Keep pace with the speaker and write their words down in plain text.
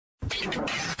This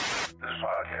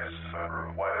podcast is a member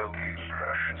of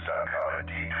WildGamesProductions.com and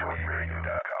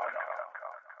D20Radio.com.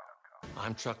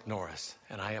 I'm Chuck Norris,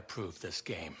 and I approve this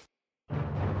game.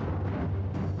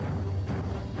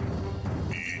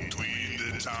 Between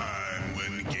the time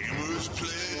when gamers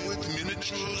played with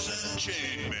miniatures and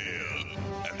chainmail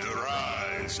and the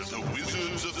rise of the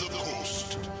Wizards of the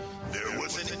Coast, there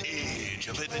was an age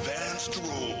of advanced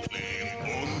role-playing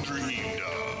undreamed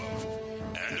of.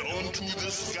 And onto the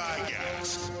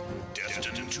Skygax,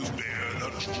 destined to bear the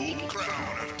jeweled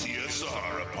crown of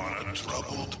TSR upon a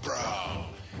troubled brow,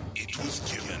 it was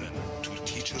given to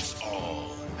teach us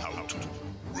all how to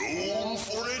roll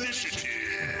for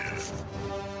initiative.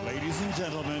 Ladies and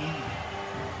gentlemen,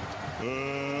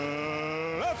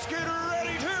 let's get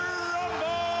ready to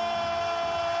rumble!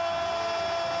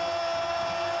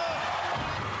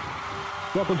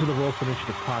 Welcome to the Roll for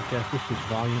Initiative podcast. This is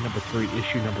volume number 3,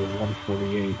 issue number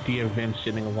 148. DM Vince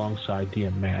sitting alongside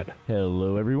DM Matt.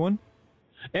 Hello, everyone.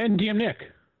 And DM Nick.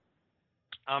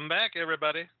 I'm back,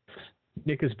 everybody.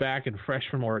 Nick is back and fresh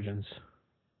from Origins.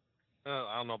 Oh,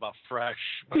 I don't know about fresh,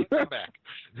 but I'm back.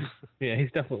 Yeah,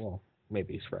 he's definitely, well,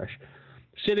 maybe he's fresh.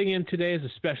 Sitting in today as a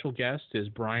special guest is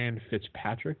Brian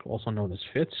Fitzpatrick, also known as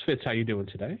Fitz. Fitz, how you doing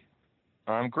today?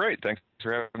 I'm great. Thanks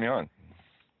for having me on.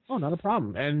 Oh, not a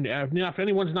problem. And if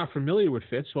anyone's not familiar with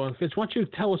Fitz, well, Fitz, why don't you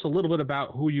tell us a little bit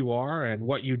about who you are and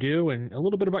what you do and a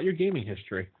little bit about your gaming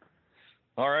history.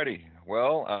 Alrighty.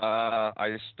 Well,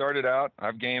 I started out,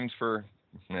 I've gamed for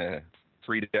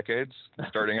 3 decades,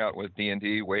 starting out with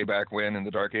D&D way back when in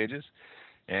the Dark Ages.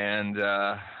 And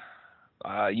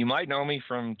you might know me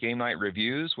from Game Night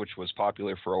Reviews, which was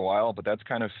popular for a while, but that's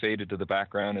kind of faded to the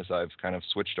background as I've kind of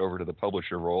switched over to the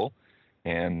publisher role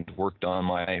and worked on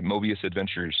my Moebius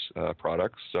Adventures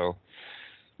products. So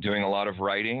doing a lot of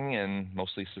writing and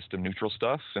mostly system neutral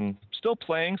stuff, and still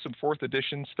playing some 4th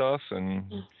edition stuff,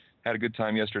 and had a good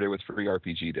time yesterday with Free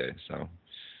RPG Day. So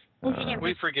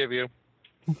we forgive you.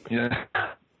 Yeah.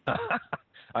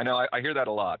 I know, I hear that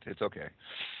a lot. It's okay.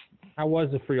 How was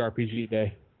the Free RPG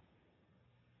Day?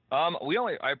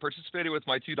 I participated with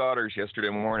my 2 daughters yesterday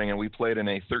morning, and we played in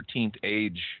a 13th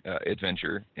Age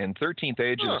adventure. And 13th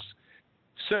Age is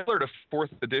similar to 4th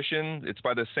edition. It's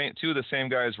by the same 2 of the same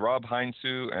guys, Rob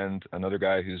Heinzu and another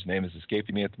guy whose name is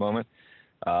escaping me at the moment.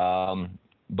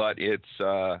 But it's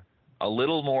a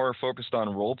little more focused on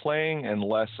role playing and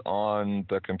less on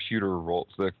the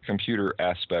computer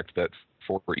aspect that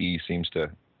 4E seems to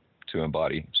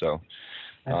embody. So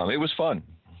it was fun.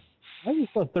 I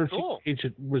just thought 13th Age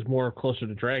was more closer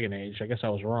to Dragon Age. I guess I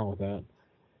was wrong with that.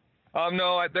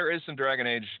 No, there is some Dragon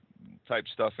Age type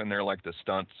stuff in there, like the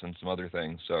stunts and some other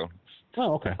things. So,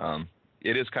 okay.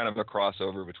 It is kind of a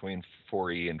crossover between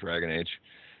 4E and Dragon Age.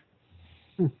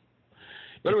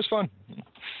 But it was fun.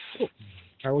 Cool.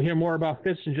 All right, we'll hear more about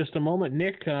Fitz in just a moment.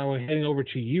 Nick, we're heading over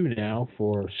to you now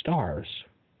for stars.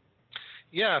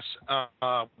 Yes,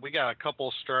 we got a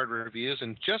couple starred reviews,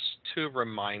 and just to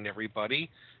remind everybody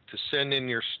to send in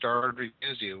your starred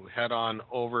reviews, you head on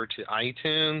over to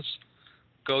iTunes,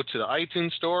 go to the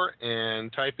iTunes store,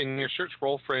 and type in your search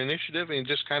Roll for Initiative, and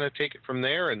just kind of take it from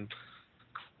there and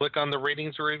click on the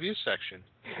ratings or review section.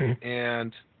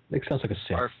 And Nick sounds like a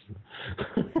sick.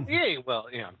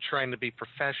 I'm trying to be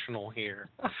professional here.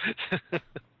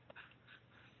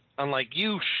 Unlike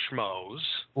you schmoes.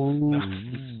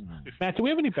 Matt, do we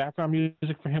have any background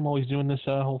music for him while he's doing this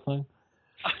whole thing?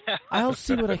 I'll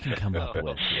see what I can come up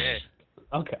with.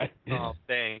 Okay. Oh,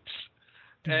 thanks.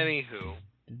 Anywho,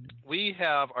 we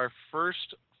have our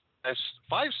first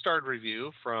 5-star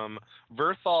review from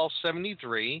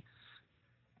Verthal73,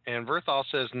 and Verthal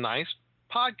says, "Nice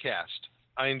podcast.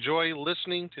 I enjoy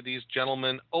listening to these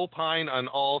gentlemen opine on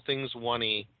all things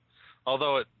 1E.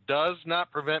 Although it does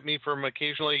not prevent me from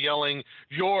occasionally yelling,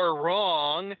 'You're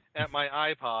wrong,' at my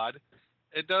iPod,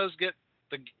 it does get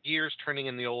the gears turning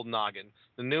in the old noggin.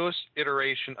 The newest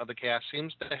iteration of the cast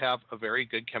seems to have a very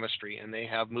good chemistry, and they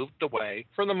have moved away,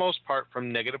 for the most part,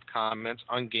 from negative comments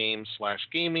on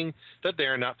games/gaming that they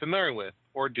are not familiar with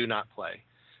or do not play.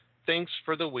 Thanks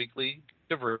for the weekly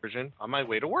diversion on my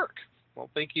way to work." Well,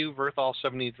 thank you,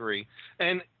 Verthal73.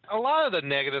 And a lot of the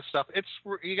negative stuff,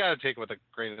 you got to take it with a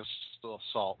grain of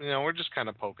salt. We're just kind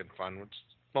of poking fun. It's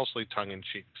mostly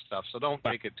tongue-in-cheek stuff, so don't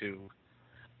take it too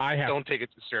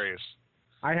serious.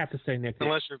 I have to say, Nick,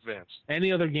 unless you're Vince.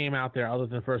 Any other game out there other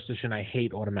than First Edition, I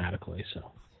hate automatically.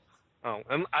 So. Oh,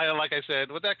 and like I said,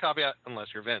 with that caveat,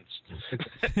 unless you're Vince.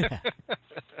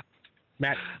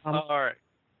 Matt. All right.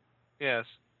 Yes.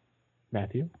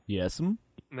 Matthew. Yes.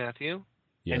 Matthew.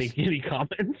 Yes. Any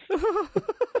comments?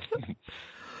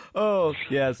 Oh,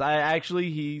 yes.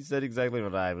 He said exactly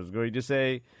what I was going to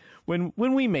say. When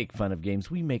we make fun of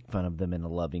games, we make fun of them in a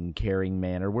loving, caring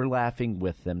manner. We're laughing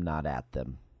with them, not at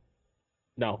them.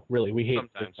 No, really, we hate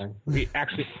Sometimes. it. We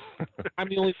actually, I'm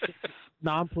the only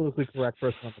non-politically correct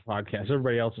person on the podcast.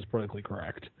 Everybody else is politically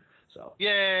correct. So,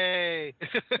 Yay!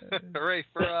 Hooray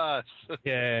for us!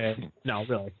 yeah, no,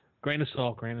 really, grain of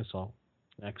salt.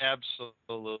 Next.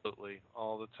 Absolutely,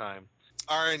 all the time.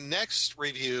 Our next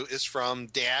review is from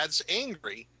Dad's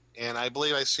Angry, and I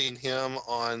believe I've seen him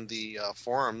on the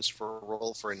forums for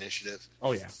Roll for Initiative.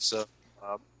 Oh yeah. So,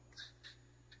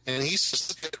 and he's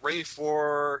just ready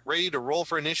to roll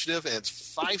for initiative, and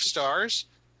it's 5 stars.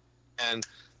 And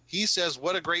he says,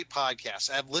 "What a great podcast!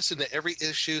 I've listened to every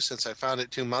issue since I found it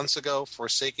 2 months ago,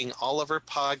 forsaking all of our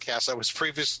podcasts I was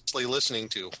previously listening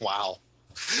to." Wow.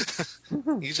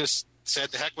 He just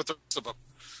said, "The heck with the rest of them."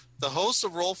 The hosts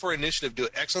of Roll for Initiative do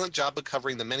an excellent job of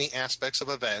covering the many aspects of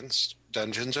events,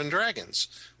 Dungeons and Dragons,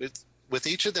 with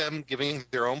each of them giving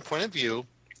their own point of view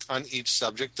on each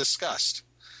subject discussed.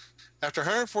 After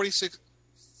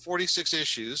 146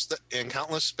 issues and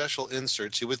countless special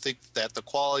inserts, you would think that the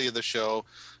quality of the show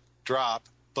dropped,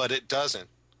 but it doesn't.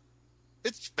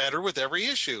 It's better with every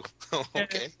issue.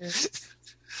 Okay.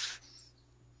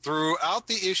 Throughout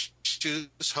the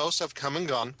issues, hosts have come and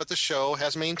gone, but the show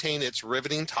has maintained its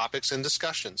riveting topics and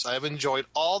discussions. I have enjoyed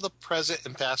all the present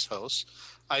and past hosts.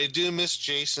 I do miss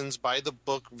Jason's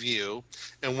by-the-book view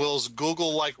and Will's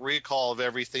Google-like recall of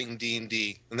everything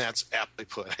D&D, and that's aptly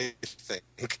put, I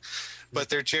think. But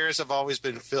their chairs have always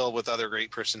been filled with other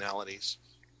great personalities.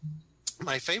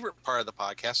 My favorite part of the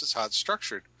podcast is how it's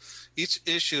structured. Each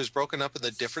issue is broken up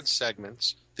into different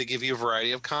segments that give you a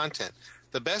variety of content.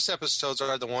 The best episodes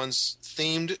are the ones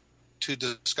themed to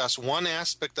discuss one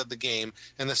aspect of the game,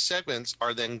 and the segments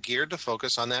are then geared to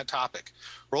focus on that topic.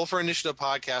 Roll for Initiative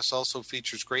podcast also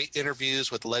features great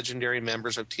interviews with legendary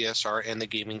members of TSR and the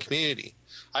gaming community.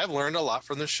 I have learned a lot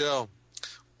from the show.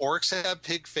 Orcs have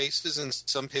pig faces, and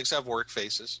some pigs have work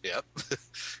faces. Yep.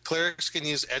 Clerics can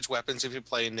use edge weapons if you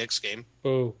play Nick's game.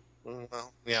 Oh.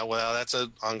 Well, that's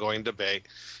an ongoing debate.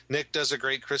 Nick does a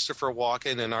great Christopher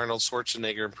Walken and Arnold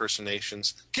Schwarzenegger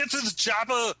impersonations. Get to the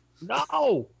chopper!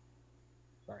 No!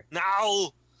 Sorry.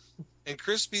 No! And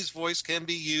Crispy's voice can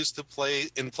be used to play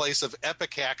in place of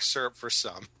Epicac syrup for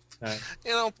some.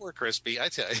 Poor Crispy, I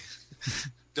tell you.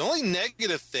 The only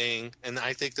negative thing, and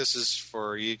I think this is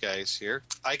for you guys here,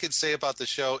 I could say about the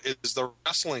show is the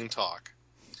wrestling talk.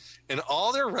 In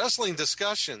all their wrestling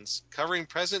discussions covering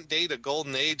present day to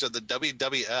golden age of the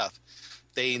WWF,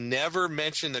 they never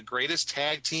mention the greatest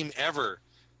tag team ever,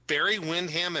 Barry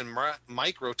Windham and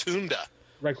Mike Rotunda.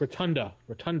 Like Rotunda.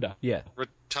 Yeah.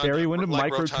 Rotunda. Barry Windham,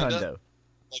 like Mike Rotunda? Rotundo.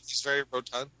 Like he's very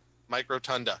rotund. Mike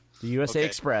Rotunda. The USA Okay.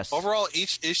 Express. Overall,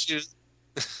 each issue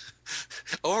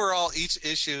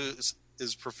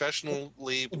is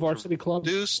professionally Varsity Club.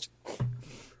 produced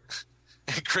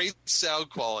and great sound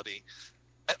quality.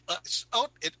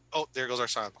 There goes our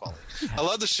sound quality. I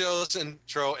love the show's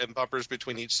intro and bumpers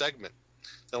between each segment.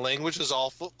 The language is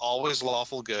always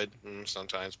lawful good,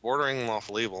 sometimes bordering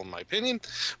lawful evil, in my opinion,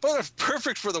 but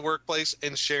perfect for the workplace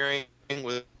and sharing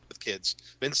with kids.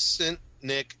 Vincent,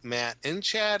 Nick, Matt, and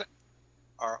Chad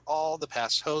are all the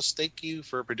past hosts. Thank you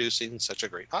for producing such a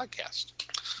great podcast.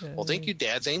 Yay. Well, thank you,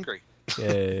 Dad's Angry.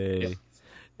 Yay.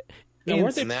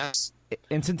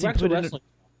 And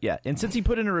since he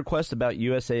put in a request about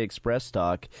USA Express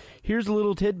stock, here's a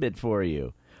little tidbit for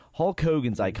you. Hulk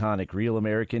Hogan's iconic Real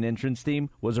American entrance theme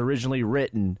was originally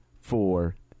written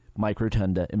for Mike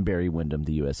Rotunda and Barry Windham,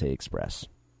 the USA Express.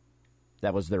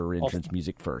 That was their entrance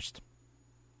music first.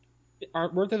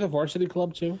 Weren't they the Varsity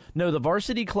Club, too? No, the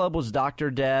Varsity Club was Dr.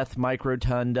 Death, Mike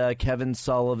Rotunda, Kevin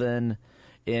Sullivan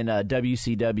in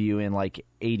WCW in like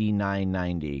 89,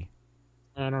 90.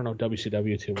 I don't know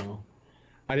WCW too well.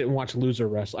 I didn't watch Loser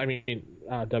Wrestle. I mean,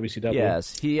 WCW.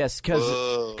 Yes,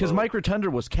 because Mike Rotunda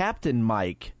was Captain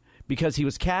Mike because he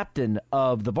was captain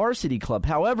of the Varsity Club.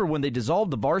 However, when they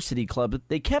dissolved the Varsity Club,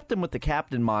 they kept him with the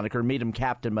captain moniker and made him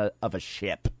captain of a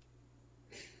ship.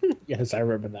 Yes, I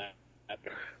remember that.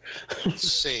 Let's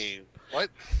see. What?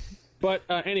 But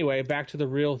anyway, back to the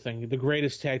real thing. The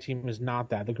greatest tag team is not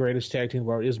that. The greatest tag team in the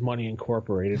world is Money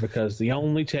Incorporated because the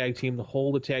only tag team to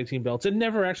hold the tag team belts and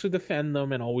never actually defend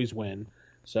them and always win.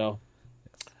 So,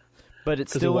 but it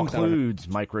still includes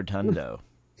Mike Rotundo.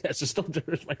 Yes, it still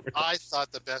includes Mike Rotundo. I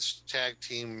thought the best tag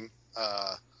team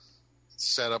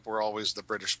setup were always the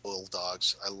British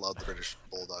Bulldogs. I love the British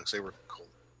Bulldogs. They were cool.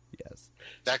 Yes.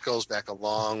 That goes back a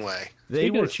long way.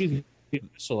 They were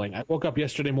wrestling. I woke up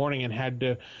yesterday morning and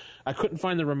I couldn't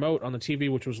find the remote on the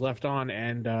TV, which was left on,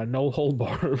 and No Hold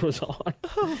Bar was on.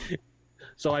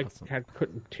 So I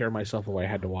couldn't tear myself away. I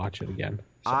had to watch it again.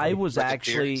 So I was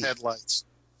actually headlights.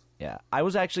 Yeah, I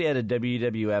was actually at a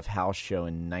WWF house show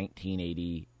in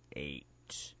 1988.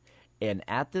 And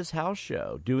at this house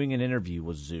show, doing an interview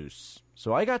was Zeus.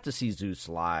 So I got to see Zeus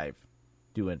live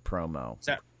doing promo.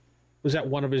 Was that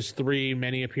one of his 3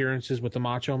 many appearances with the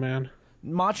Macho Man?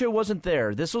 Macho wasn't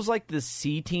there. This was like the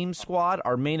C-Team squad.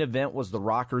 Our main event was the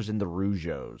Rockers and the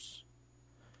Rougeos.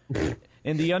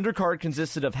 And the undercard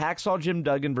consisted of Hacksaw Jim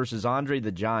Duggan versus Andre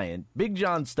the Giant, Big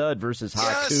John Studd versus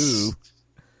Haku.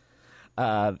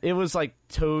 Yes! It was like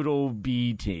total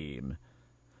B-Team.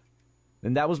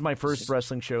 And that was my first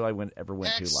wrestling show I ever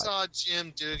went to live. Hacksaw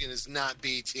Jim Duggan is not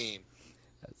B-Team.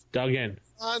 Duggan.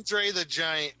 Andre the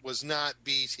Giant was not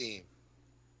B-Team.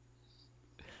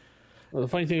 Well, the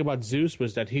funny thing about Zeus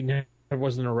was that he never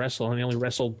wasn't a wrestler, and he only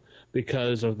wrestled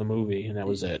because of the movie, and that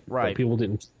was it. Right. But people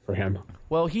didn't for him.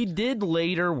 Well, he did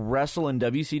later wrestle in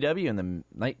WCW in the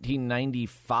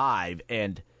 1995,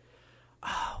 and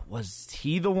was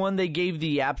he the one they gave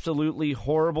the absolutely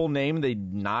horrible name, they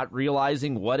not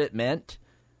realizing what it meant?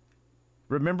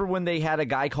 Remember when they had a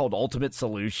guy called Ultimate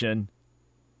Solution?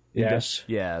 Yes.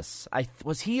 Yes.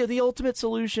 Was he the Ultimate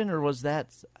Solution, or was that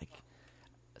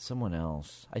someone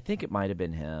else? I think it might have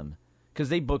been him, because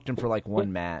they booked him for like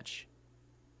one match.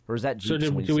 Or is that Jeep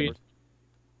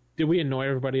did we annoy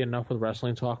everybody enough with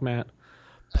wrestling talk, Matt?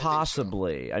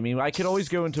 Possibly. I mean, I could always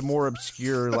go into more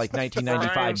obscure, like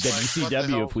 1995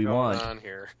 WCW if we want. On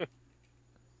here?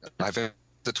 I've hit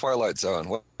the Twilight Zone.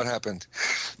 What happened?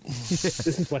 This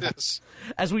is what happens.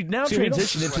 As we now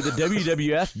transition into the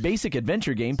WWF Basic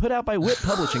Adventure game put out by Whip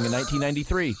Publishing in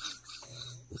 1993.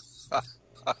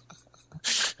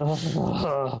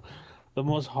 The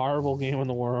most horrible game in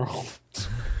the world.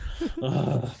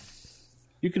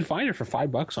 You can find it for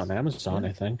 $5 on Amazon,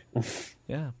 I think.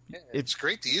 Yeah. It's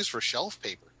great to use for shelf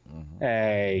paper.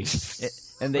 Hey.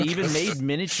 And they even made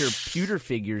miniature pewter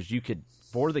figures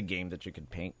for the game that you could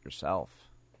paint yourself.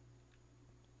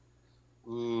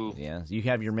 Ooh. Yeah, you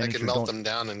have your miniature. I can melt them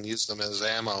down and use them as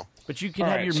ammo. But you can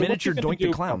have your miniature Doink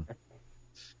the Clown.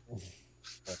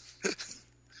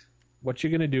 What you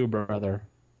going to do, brother?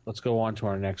 Let's go on to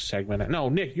our next segment. No,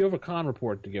 Nick, you have a con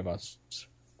report to give us.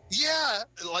 Yeah,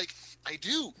 I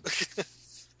do.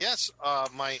 Yes,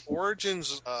 my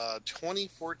Origins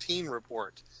 2014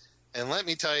 report. And let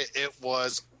me tell you, it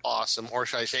was awesome. Or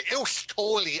should I say, it was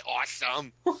totally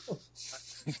awesome.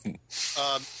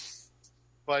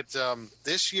 But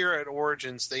this year at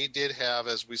Origins, they did have,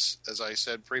 as I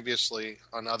said previously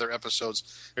on other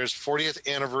episodes, there's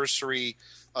 40th anniversary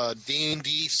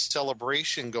D&D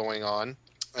celebration going on.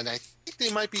 And I think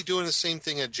they might be doing the same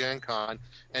thing at Gen Con.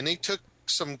 And they took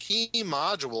some key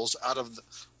modules out of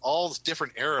all the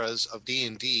different eras of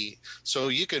D&D, so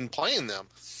you can play in them,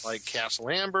 like Castle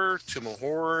Amber, Tomb of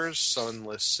Horrors,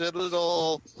 Sunless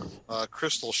Citadel,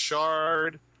 Crystal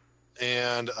Shard,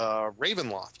 and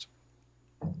Ravenloft.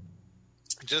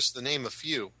 Just to name a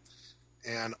few.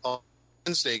 And on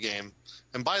Wednesday game,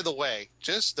 and by the way,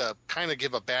 just to kind of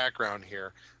give a background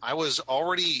here, I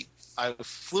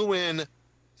flew in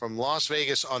from Las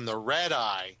Vegas on the Red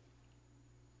Eye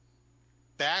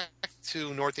back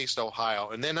to Northeast Ohio,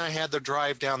 and then I had to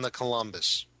drive down to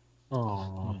Columbus.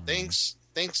 Oh, thanks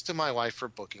to my wife for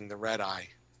booking the Red Eye.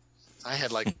 I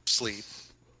had sleep,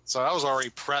 so I was already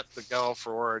prepped to go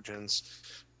for Origins.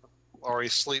 Already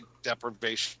sleep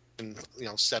deprivation,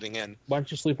 setting in. Why don't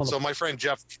you sleep on? So my friend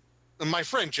Jeff.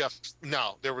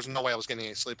 No, there was no way I was getting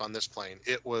any sleep on this plane.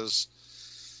 It was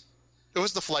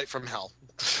the flight from hell.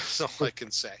 That's all I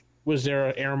can say. Was there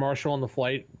an air marshal on the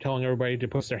flight telling everybody to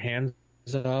put their hands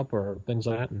up or things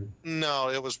like that? No,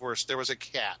 it was worse. There was a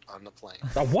cat on the plane.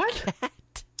 A what?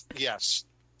 Yes.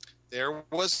 There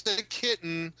was a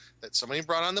kitten that somebody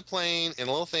brought on the plane in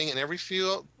a little thing, and every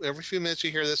few minutes you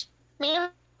hear this meow,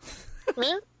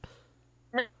 meow,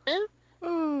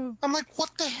 meow. I'm like,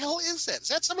 what the hell is that? Is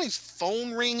that somebody's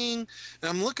phone ringing? And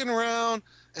I'm looking around,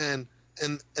 and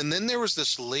then there was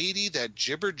this lady that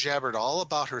jibber-jabbered all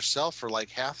about herself for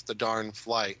half the darn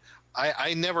flight.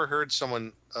 I never heard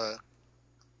someone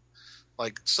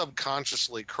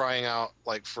subconsciously crying out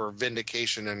for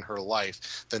vindication in her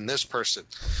life than this person.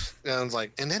 And I was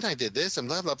like, and then I did this and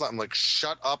blah, blah, blah. I'm like,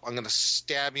 shut up. I'm going to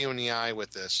stab you in the eye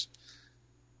with this.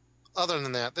 Other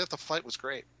than that, the flight was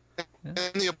great. Yeah.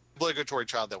 And the obligatory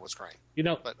child that was crying.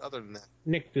 But other than that.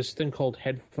 Nick, this thing called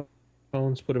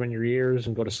headphones, put them in your ears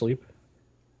and go to sleep.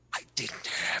 I didn't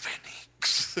have any.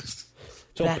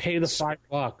 So pay the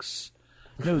 $5.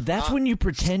 No, that's when you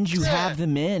pretend you have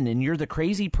them in, and you're the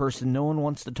crazy person no one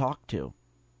wants to talk to.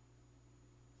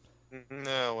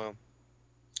 No, well.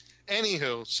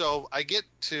 Anywho, so I get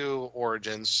to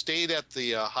Origins, stayed at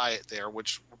the Hyatt there,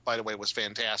 which, by the way, was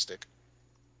fantastic.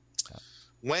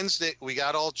 Wednesday, we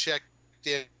got all checked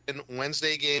in.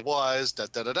 Wednesday game was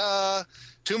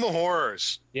Tomb of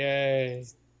Horrors. Yay.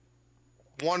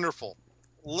 Wonderful.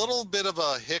 Little bit of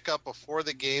a hiccup before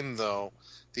the game, though.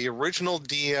 The original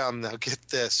DM, now get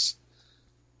this,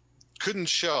 couldn't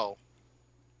show.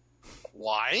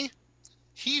 Why?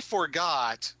 He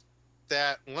forgot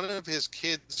that one of his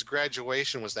kids'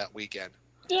 graduation was that weekend.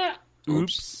 Yeah.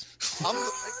 Oops.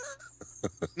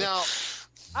 Now,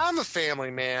 I'm a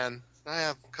family man. I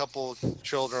have a couple of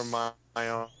children of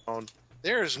my own.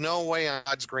 There is no way on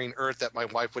God's green earth that my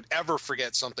wife would ever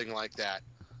forget something like that.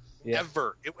 Yeah.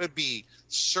 Ever. It would be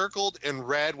circled in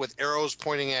red with arrows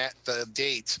pointing at the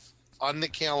date on the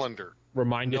calendar.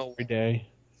 Remind it every day.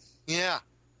 Yeah.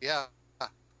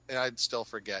 And I'd still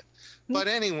forget. But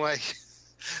anyway,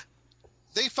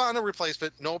 they found a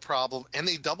replacement, no problem, and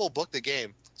they double booked the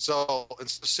game. So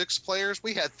instead of 6 players,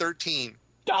 we had 13.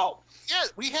 Oh. Yeah,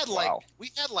 we had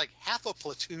like half a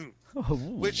platoon.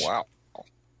 Which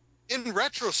in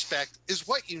retrospect is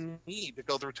what you need to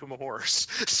go through Tomb of Horrors.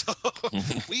 So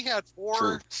we had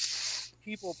 4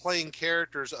 people playing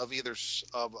characters of either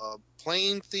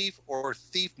plain thief or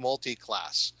thief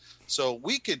multi-class. So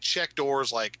we could check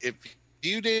doors like if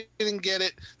you didn't get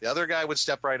it, the other guy would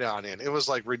step right on in. It was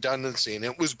like redundancy, and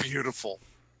it was beautiful.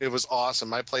 It was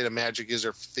awesome. I played a magic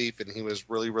user thief, and he was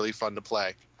really, really fun to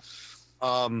play.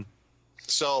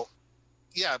 So,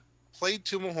 yeah, played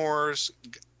Tomb of Horrors,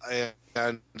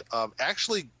 and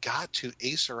actually got to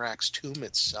Acerak's tomb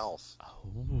itself,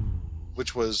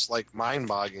 which was like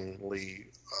mind-bogglingly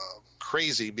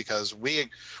crazy because we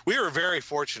were very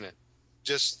fortunate,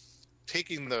 just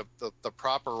taking the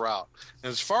proper route.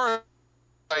 And as far as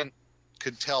I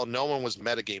could tell, no one was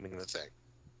metagaming the thing.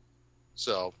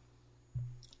 So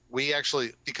we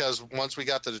actually, because once we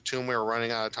got to the tomb, we were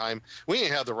running out of time. We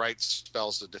didn't have the right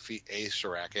spells to defeat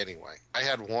Acerak anyway. I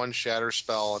had 1 shatter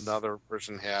spell. Another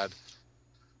person had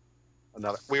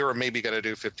another. We were maybe going to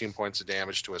do 15 points of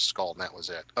damage to his skull, and that was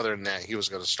it. Other than that, he was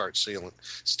going to start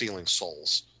stealing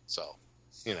souls. So,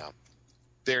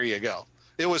 there you go.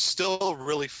 It was still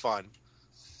really fun.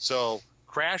 So,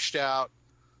 crashed out,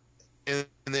 and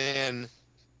then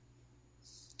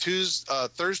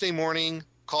Thursday morning,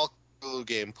 Call Cthulhu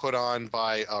game put on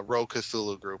by Rogue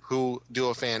Cthulhu Group, who do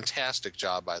a fantastic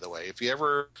job, by the way. If you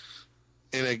ever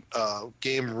in a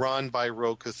game run by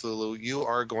Rogue Cthulhu, you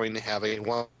are going to have a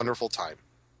wonderful time,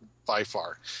 by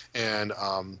far. And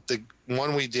the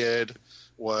one we did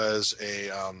was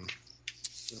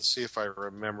let's see if I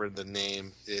remember the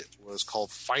name. It was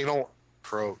called Final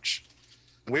Approach.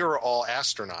 We were all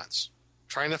astronauts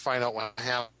trying to find out what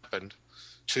happened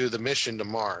to the mission to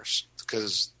Mars,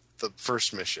 because the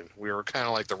first mission, we were kind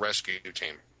of like the rescue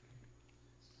team.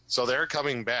 So they're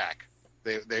coming back.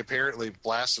 They apparently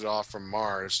blasted off from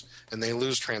Mars, and they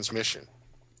lose transmission.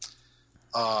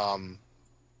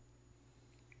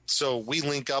 So we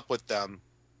link up with them,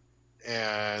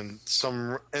 and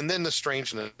then the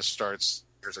strangeness starts.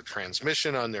 There's a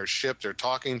transmission on their ship. They're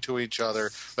talking to each other,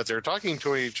 but they're talking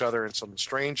to each other in some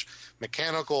strange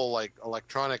mechanical, like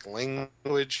electronic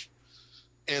language.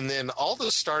 And then all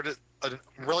the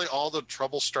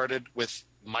trouble started with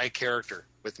my character,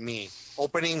 with me,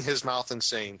 opening his mouth and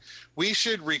saying, "We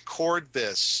should record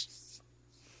this."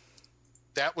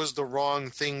 That was the wrong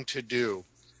thing to do,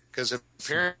 because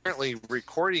apparently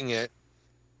recording it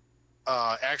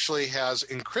actually has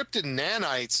encrypted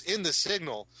nanites in the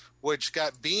signal, which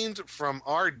got beamed from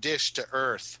our dish to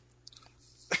Earth.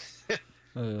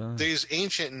 These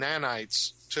ancient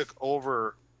nanites took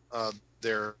over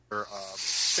their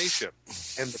spaceship,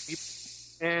 and the people,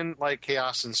 and like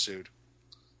chaos ensued,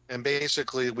 and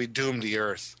basically we doomed the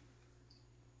Earth,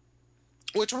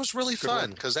 which was really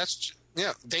fun because that's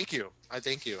Thank you. I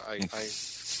thank you.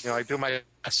 I do my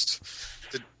best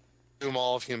to doom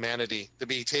all of humanity to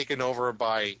be taken over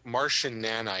by Martian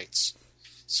nanites.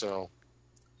 So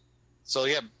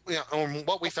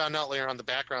what we found out later on, the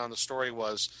background of the story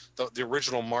was the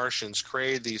original Martians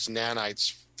created these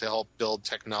nanites to help build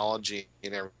technology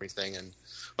and everything,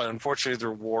 but unfortunately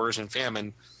through wars and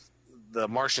famine, the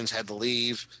Martians had to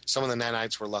leave. Some of the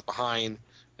nanites were left behind,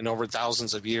 and over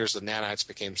thousands of years, the nanites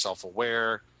became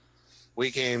self-aware.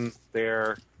 We came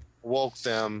there, woke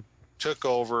them, took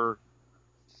over,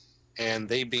 and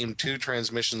they beamed 2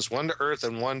 transmissions, one to Earth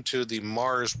and one to the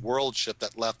Mars world ship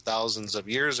that left thousands of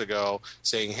years ago,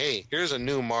 saying, "Hey, here's a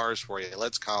new Mars for you.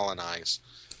 Let's colonize."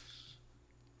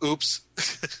 oops.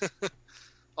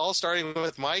 All starting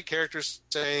with my character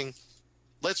saying,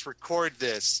 let's record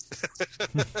this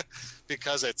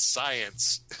because it's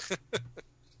science.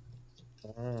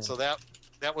 So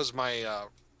that was my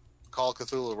Call of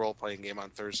Cthulhu role-playing game on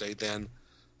Thursday then.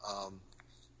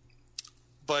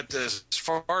 But as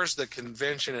far as the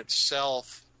convention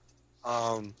itself,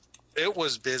 it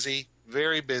was busy,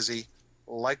 very busy.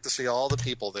 Like to see all the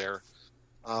people there.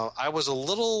 I was a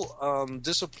little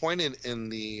disappointed in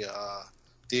the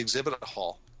exhibit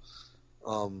hall.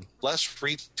 Less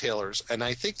retailers, and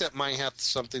I think that might have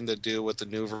something to do with the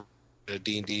new version of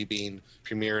D&D being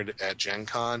premiered at Gen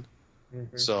Con.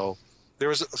 Mm-hmm. So there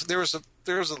was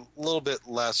a little bit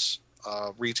less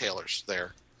retailers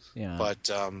there. Yeah.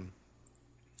 But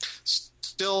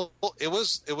still, it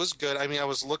was good. I mean, I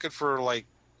was looking for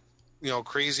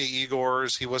Crazy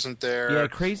Igor's. He wasn't there. Yeah,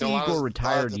 Crazy Igor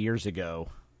retired years ago.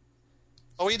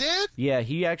 Oh, he did? Yeah,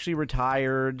 he actually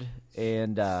retired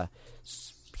and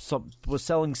was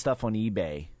selling stuff on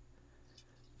eBay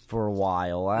for a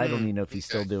while. I don't even know if he's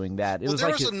still doing that. There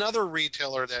was another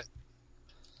retailer that.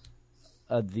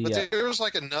 There was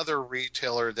another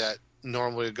retailer that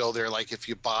normally would go there. Like if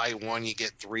you buy one, you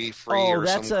get 3 free. Oh,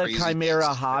 that's a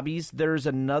Chimera Hobbies. There's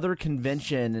another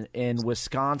convention in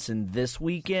Wisconsin this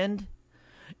weekend,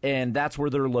 and that's where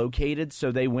they're located.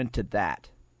 So they went to that.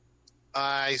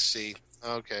 I see.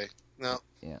 Okay. No.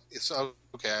 Yeah. It's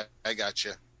okay. I got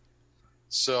you.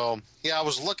 So yeah, I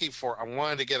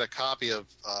wanted to get a copy of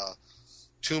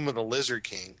Tomb of the Lizard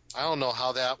King. I don't know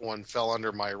how that one fell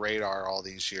under my radar all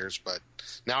these years, but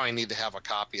now I need to have a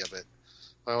copy of it.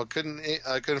 Well, I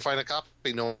couldn't find a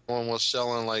copy. No one was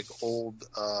selling old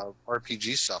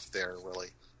RPG stuff there, really.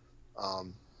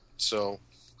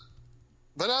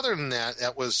 But other than that,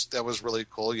 that was really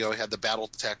cool. We had the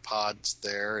BattleTech pods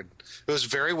there, and it was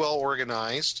very well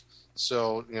organized.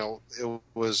 So it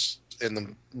was, and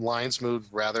the lines moved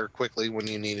rather quickly when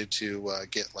you needed to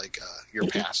get your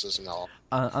passes and all.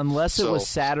 Unless it was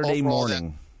Saturday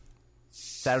morning.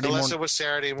 Unless it was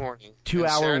Saturday morning. 2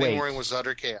 hour Saturday wait. morning was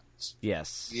utter chaos.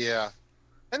 Yes. Yeah.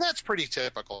 And that's pretty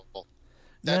typical.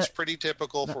 That's pretty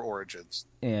typical for Origins.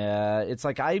 Yeah, it's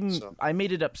I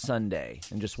made it up Sunday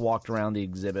and just walked around the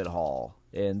exhibit hall.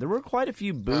 And there were quite a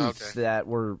few booths that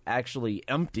were actually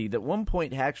empty. That one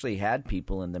point actually had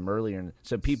people in them earlier.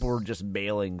 So people were just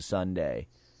bailing Sunday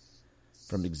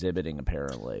from exhibiting,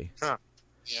 apparently. Huh.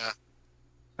 Yeah.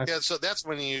 Yeah, so that's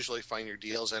when you usually find your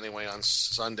deals anyway, on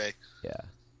Sunday. Yeah.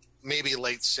 Maybe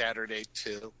late Saturday,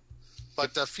 too.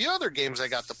 But a few other games I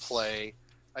got to play.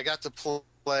 I got to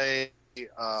play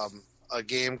a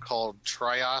game called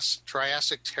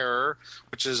Triassic Terror,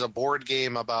 which is a board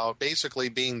game about basically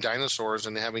being dinosaurs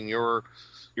and having your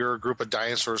group of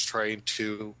dinosaurs trying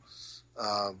to,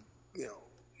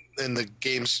 in the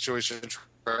game situation,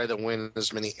 try to win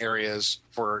as many areas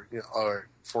before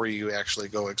you actually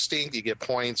go extinct. You get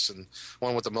points, and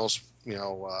one with the most,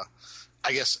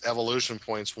 evolution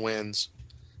points wins.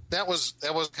 That was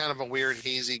kind of a weird,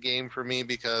 hazy game for me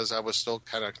because I was still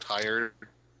kind of tired.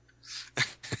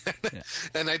 Yeah.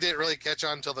 And I didn't really catch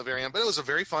on until the very end, but it was a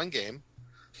very fun game.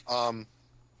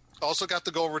 Also got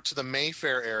to go over to the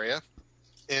Mayfair area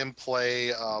and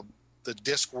play the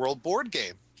Discworld board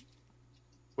game,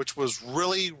 which was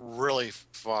really, really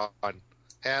fun.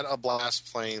 Had a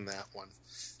blast playing that one.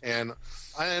 And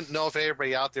I don't know if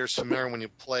everybody out there is familiar when you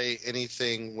play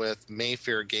anything with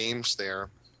Mayfair games there,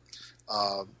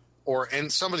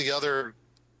 and some of the other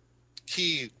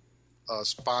key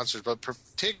sponsors, but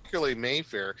particularly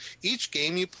Mayfair. Each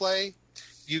game you play,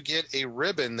 you get a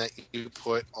ribbon that you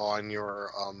put on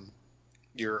your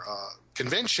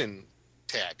convention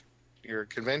tag, your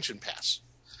convention pass,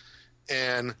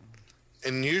 and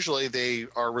usually they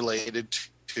are related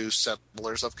to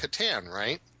Settlers of Catan,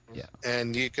 right? Yeah.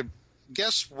 And you could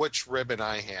guess which ribbon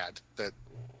I had that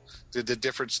did the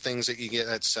different things that you get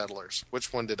at Settlers.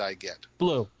 Which one did I get?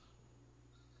 Blue.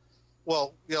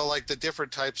 Well, like the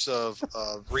different types of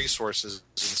resources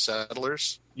in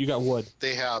Settlers. You got wood.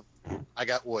 I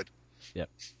got wood. Yep.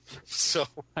 So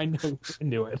I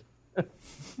knew it.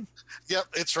 Yep,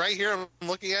 it's right here. I'm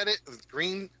looking at it. The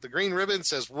green ribbon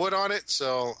says wood on it.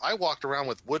 So I walked around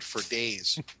with wood for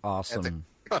days. Awesome. At the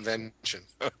convention.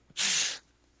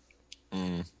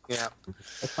 Yeah.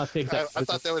 I think I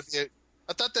thought that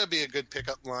would be a good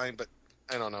pickup line, but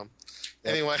I don't know.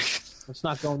 Yep. Anyway, it's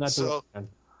not going that direction.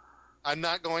 I'm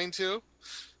not going to.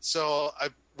 So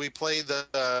we played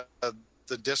the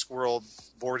Discworld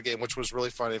board game, which was really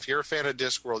fun. If you're a fan of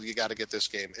Discworld, you got to get this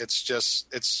game.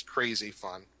 It's crazy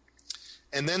fun.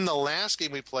 And then the last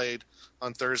game we played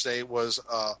on Thursday was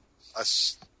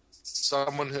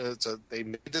they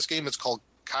made this game. It's called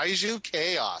Kaiju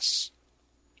Chaos.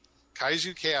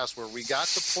 Kaiju Chaos, where we got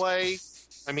to play,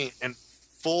 and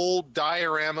full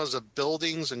dioramas of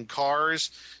buildings and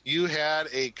cars. You had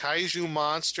a Kaiju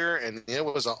monster, and it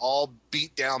was an all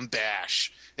beat-down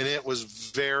bash. And it was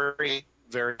very,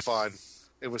 very fun.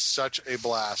 It was such a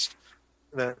blast.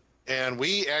 And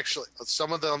we actually,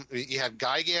 some of them, you had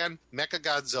Gigan,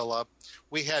 Mechagodzilla.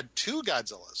 We had two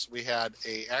Godzillas. We had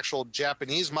a actual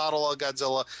Japanese model of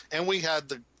Godzilla, and we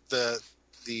had the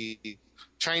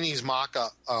Chinese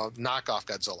knockoff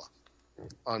Godzilla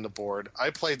on the board.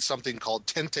 I played something called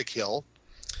Tentakill.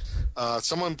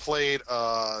 Someone played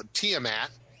Tiamat.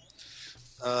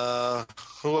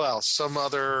 Who else? Some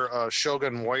other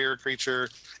Shogun warrior creature,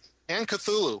 and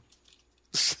Cthulhu.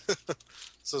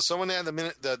 So someone had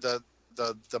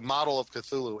the model of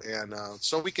Cthulhu, and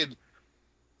so we could.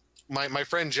 My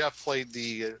friend Jeff played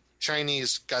the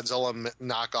Chinese Godzilla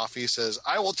knockoff. He says,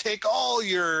 "I will take all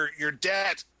your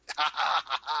debt.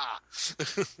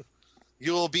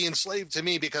 You will be enslaved to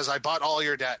me because I bought all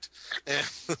your debt."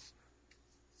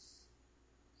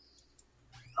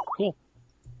 Cool.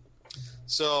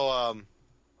 So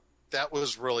that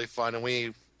was really fun, and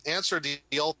we answered the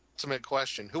ultimate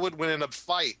question: who would win in a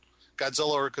fight,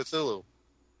 Godzilla or Cthulhu?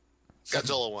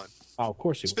 Godzilla won. Oh, of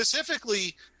course he would.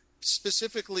 Specifically,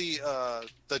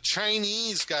 the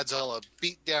Chinese Godzilla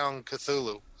beat down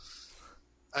Cthulhu.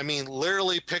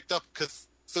 Literally picked up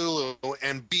Cthulhu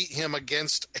and beat him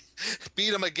against a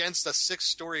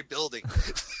 6-story building.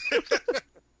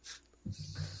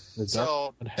 The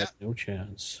so Dark had no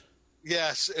chance.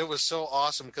 Yes, it was so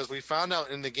awesome because we found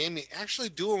out in the game you actually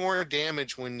do more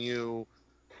damage when you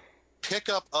pick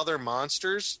up other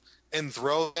monsters and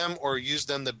throw them or use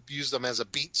them as a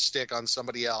beat stick on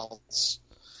somebody else.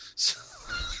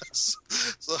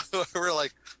 So we're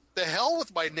like, the hell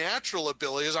with my natural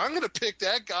abilities. I'm going to pick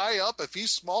that guy up. If he's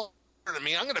smaller than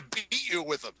me, I'm going to beat you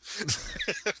with him.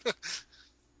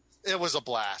 It was a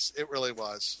blast. It really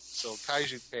was. So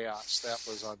Kaiju Chaos, that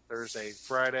was on Thursday.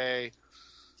 Friday,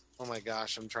 oh my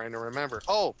gosh, I'm trying to remember.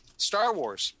 Oh, Star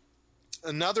Wars.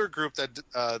 Another group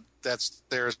that's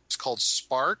there is called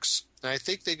Sparks. And I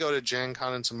think they go to Gen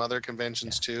Con and some other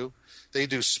conventions too. They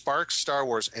do Sparks Star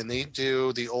Wars, and they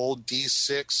do the old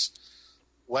D6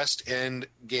 West End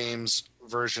Games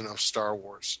version of Star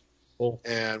Wars. Cool.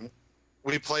 And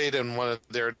we played in one of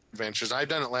their adventures. I've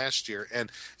done it last year,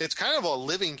 and it's kind of a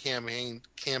living campaign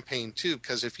too.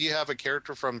 Because if you have a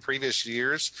character from previous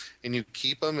years and you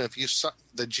keep them, the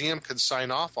GM could sign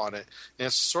off on it, and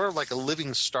it's sort of like a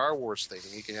living Star Wars thing.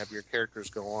 You can have your characters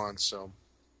go on. So,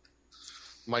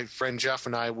 my friend Jeff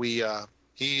and I,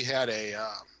 he had I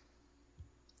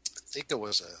think it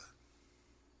was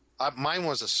mine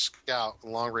was a scout, a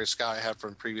long-range scout I had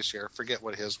from previous year. I forget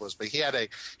what his was, but he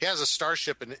has a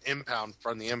starship in impound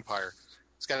from the Empire.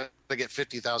 It's got to get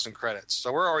 50,000 credits.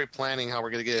 So we're already planning how we're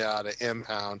going to get it out of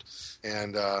impound,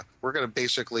 and we're going to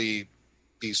basically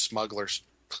be smugglers.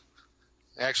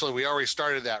 Actually, we already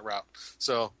started that route.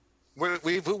 So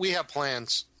we have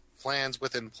plans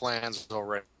within plans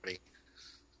already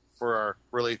for our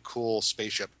really cool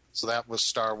spaceship. So that was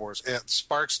Star Wars. And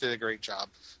Sparks did a great job.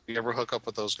 If you ever hook up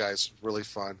with those guys, really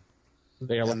fun. And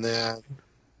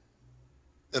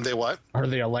they what? Are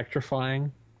they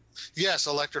electrifying? Yes,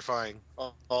 electrifying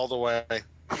all the way.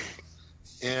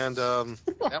 And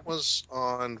that was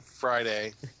on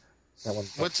Friday.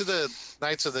 Went to the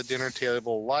Knights of the Dinner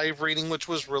Table live reading, which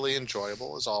was really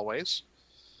enjoyable, as always.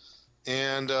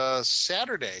 And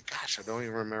Saturday, gosh, I don't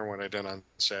even remember what I did on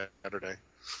Saturday.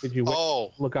 Did you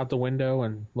look out the window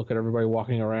and look at everybody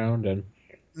walking around? And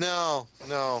No,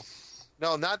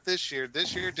 not this year.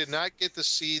 This year did not get to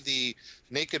see the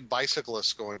naked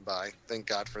bicyclists going by. Thank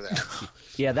God for that.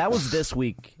 Yeah, that was this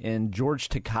week, and George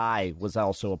Takei was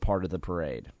also a part of the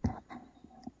parade.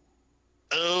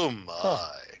 Oh my!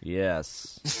 Oh.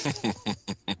 Yes.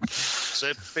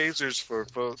 Set phasers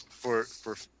for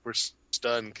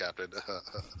stun, Captain.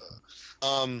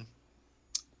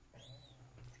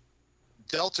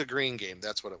 Delta Green game.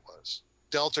 That's what it was.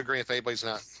 Delta Green, if anybody's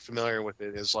not familiar with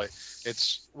it, is like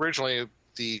it's originally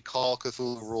the Call of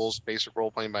Cthulhu rules, basic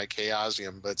role playing by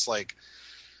Chaosium, but it's like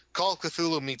Call of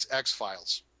Cthulhu meets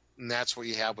X-Files, and that's what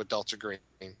you have with Delta Green.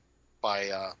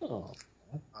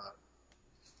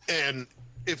 And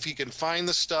if you can find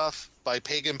the stuff by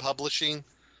Pagan Publishing,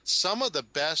 some of the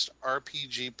best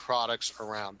RPG products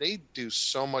around. They do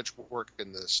so much work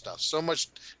in this stuff, so much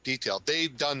detail.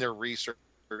 They've done their research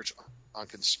on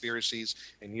conspiracies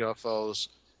and UFOs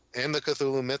and the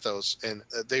Cthulhu mythos, and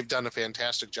they've done a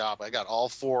fantastic job. I got all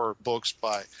 4 books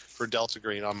for Delta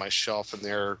Green on my shelf, and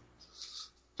they're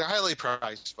highly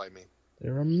prized by me.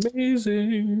 They're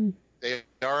amazing. They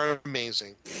are They're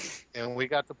amazing. And we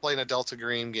got to play in a Delta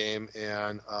Green game,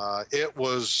 and it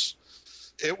was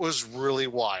really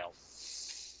wild.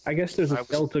 I guess there's a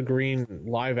Delta Green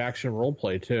live action role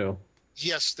play too.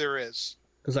 Yes, there is.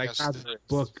 Because I got this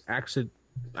book accidentally.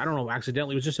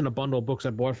 It was just in a bundle of books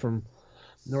I bought from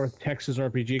North Texas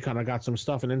RPG Con. I got some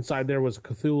stuff, and inside there was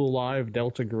Cthulhu Live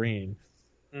Delta Green.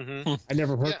 Mm-hmm. I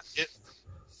never heard.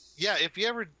 Yeah, if you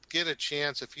ever get a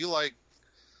chance, if you like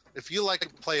to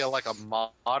play a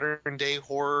modern day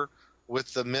horror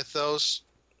with the mythos,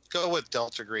 go with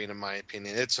Delta Green. In my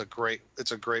opinion, it's a great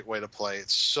way to play.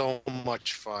 It's so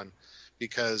much fun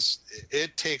because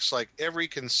it takes like every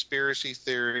conspiracy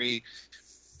theory,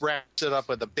 wraps it up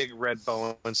with a big red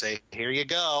bow and say, "Here you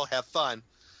go, have fun."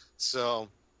 So,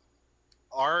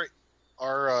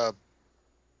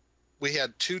 we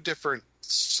had two different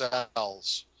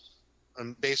cells.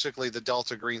 And basically, the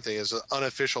Delta Green thing is an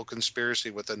unofficial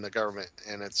conspiracy within the government,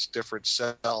 and it's different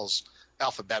cells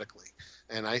alphabetically.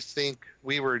 And I think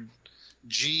we were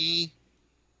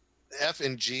F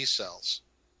and G cells.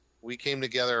 We came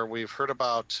together. We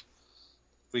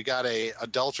got a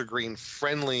Delta Green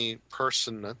friendly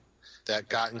person that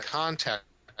got in contact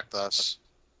with us.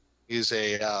 He's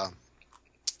like a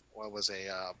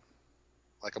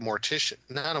mortician,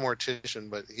 not a mortician,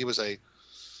 but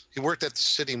he worked at the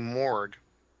city morgue,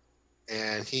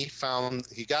 and he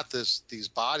got these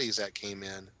bodies that came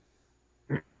in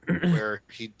where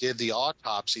he did the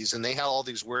autopsies, and they had all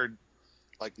these weird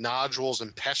like nodules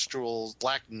and pustules,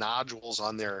 black nodules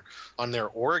on their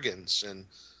organs, and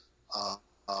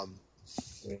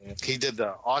he did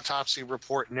the autopsy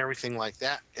report and everything like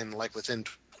that, and like within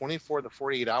 24 to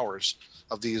 48 hours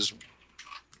of these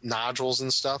nodules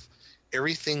and stuff,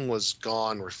 everything was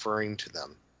gone referring to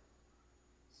them.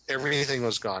 Everything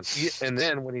was gone. And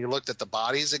then when he looked at the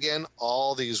bodies again,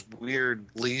 all these weird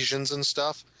lesions and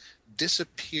stuff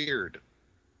disappeared.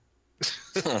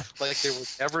 Like they were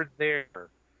never there.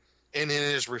 And in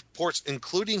his reports,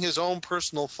 including his own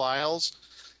personal files,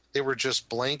 they were just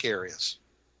blank areas.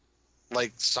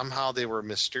 Like somehow they were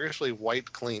mysteriously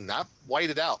wiped clean. Not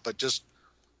whited out, but just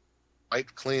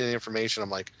wiped clean the information. I'm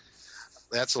like,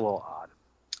 that's a little odd.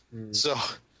 So,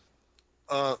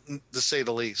 to say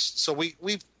the least. So we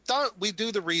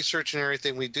do the research and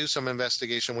everything. We do some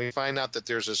investigation. We find out that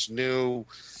there's this new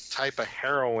type of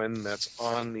heroin that's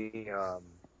on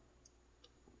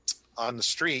the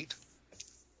street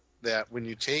that when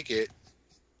you take it,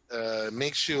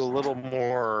 makes you a little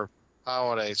more, how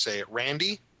would I say it,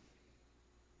 randy?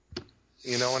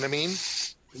 You know what I mean?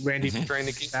 Randy, trying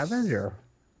to keep Savage, or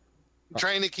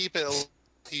trying to keep it a little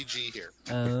PG here.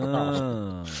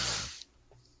 Oh.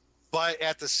 But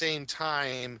at the same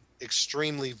time,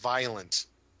 extremely violent.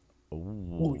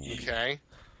 Ooh. Okay?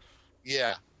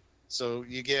 Yeah. So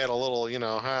you get a little,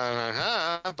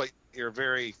 but you're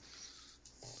very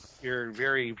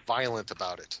violent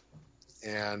about it.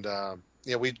 And,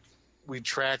 we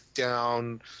tracked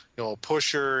down, a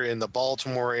pusher in the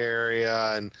Baltimore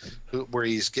area and where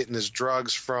he's getting his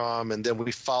drugs from. And then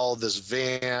we followed this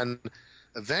van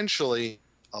eventually,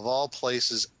 of all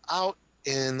places, out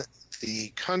in the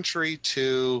country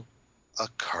to a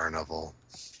carnival.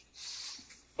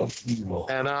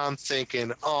 And I'm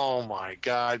thinking, oh my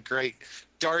God, great.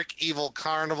 Dark, evil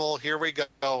carnival. Here we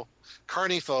go.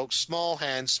 Carny folks, small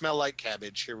hands, smell like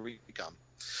cabbage. Here we come.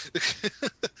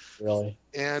 Really?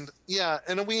 And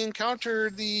then we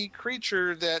encountered the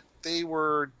creature that they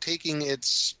were taking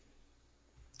its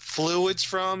fluids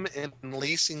from and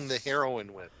lacing the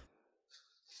heroin with.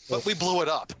 But we blew it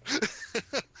up.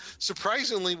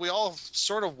 Surprisingly, we all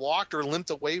sort of walked or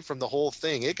limped away from the whole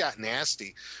thing. It got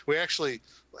nasty. We actually,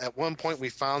 at one point, we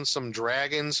found some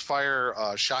Dragon's Fire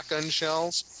shotgun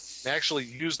shells and actually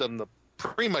used them to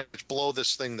pretty much blow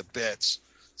this thing to bits.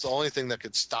 It's the only thing that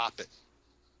could stop it.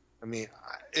 I mean,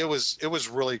 it was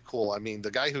really cool. I mean, the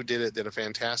guy who did it did a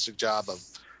fantastic job of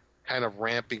kind of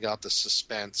ramping up the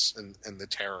suspense and the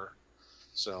terror.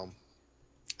 So,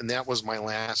 and that was my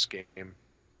last game.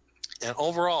 And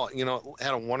overall,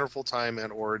 had a wonderful time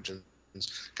at Origins.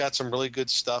 Got some really good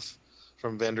stuff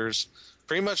from vendors.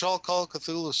 Pretty much all Call of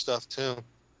Cthulhu stuff, too.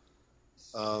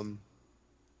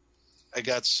 I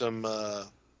got some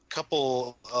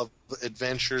couple of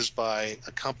adventures by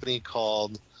a company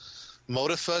called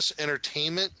Moebius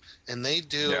Entertainment, and they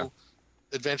do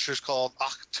adventures called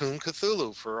Achtung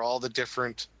Cthulhu for all the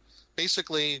different,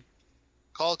 basically,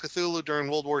 Call of Cthulhu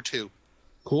during World War II.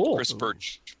 Cool. Chris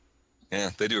Birch. Yeah,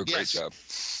 they do a great job.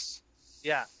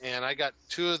 Yeah, and I got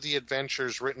two of the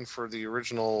adventures written for the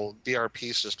original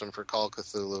DRP system for Call of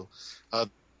Cthulhu.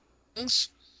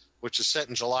 Which is set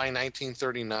in July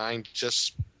 1939,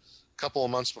 just couple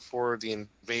of months before the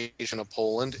invasion of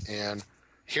Poland, and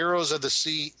Heroes of the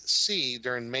Sea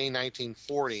during May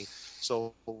 1940.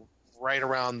 So right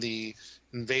around the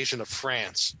invasion of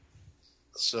France.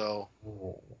 So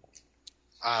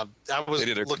I was They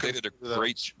did a looking.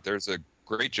 great. There's a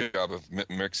great job of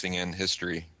mixing in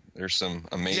history. There's some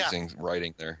amazing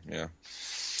writing there. Yeah.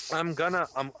 I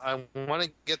want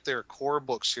to get their core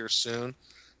books here soon,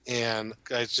 and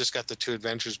I just got the 2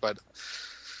 adventures. But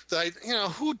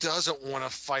who doesn't want to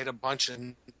fight a bunch of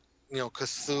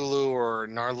Cthulhu or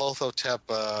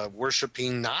Nyarlathotep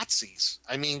worshiping Nazis?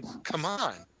 I mean, come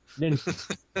on.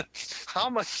 How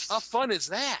fun is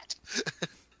that?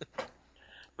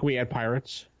 Can we add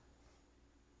pirates?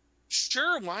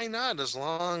 Sure, why not? As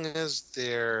long as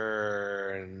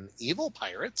they're evil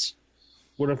pirates.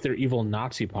 What if they're evil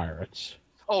Nazi pirates?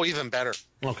 Oh, even better.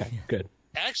 Okay, good.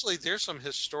 Actually, there's some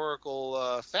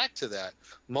historical fact to that.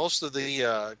 Most of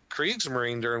the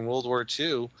Kriegsmarine during World War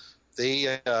II,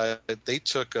 they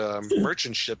took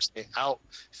merchant ships, they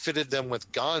outfitted them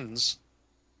with guns,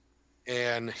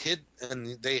 and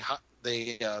they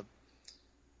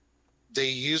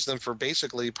used them for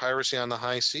basically piracy on the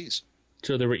high seas.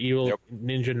 So there were evil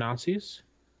ninja Nazis?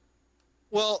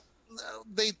 Well,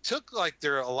 they took a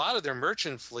lot of their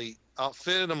merchant fleet,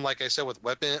 outfitted them, like I said, with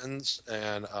weapons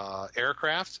and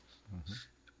aircraft. Mm-hmm.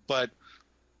 But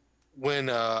when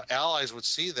Allies would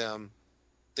see them,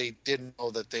 they didn't know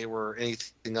that they were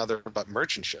anything other but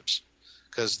merchant ships,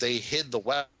 because they hid the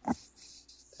weapon.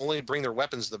 Only bring their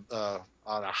weapons out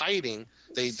of hiding.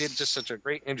 They did just such a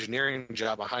great engineering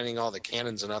job of hiding all the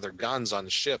cannons and other guns on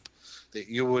the ship that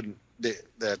you wouldn't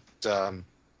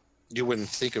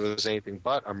think it was anything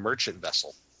but a merchant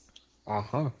vessel.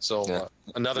 So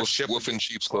another ship. Wolf in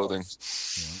sheep's clothing.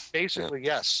 Basically,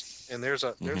 yes. And there's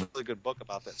a really good book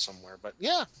about that somewhere. But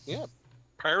yeah,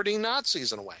 pirating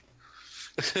Nazis in a way.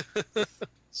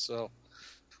 So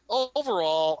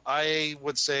overall, I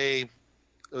would say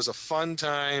it was a fun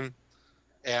time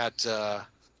at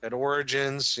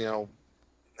Origins.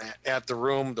 At the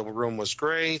room. The room was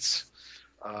great.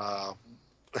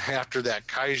 After that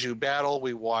kaiju battle,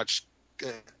 we watched.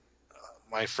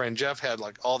 My friend Jeff had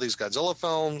all these Godzilla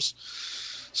films,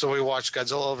 so we watched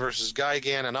Godzilla versus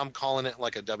Gigan, and I'm calling it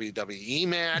like a WWE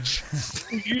match.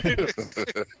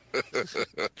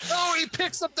 Oh, he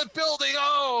picks up the building.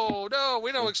 Oh no,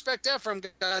 we don't expect that from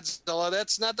Godzilla.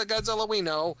 That's not the Godzilla we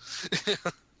know.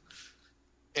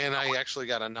 And I actually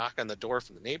got a knock on the door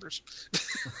from the neighbors.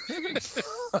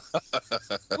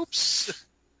 Oops.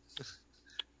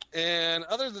 And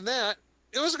other than that,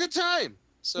 it was a good time.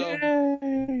 So,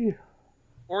 yay!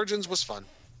 Origins was fun.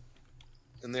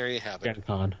 And there you have it. Gen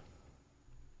Con.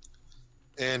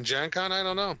 And Gen Con, I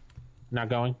don't know. Not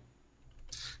going?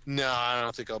 No, I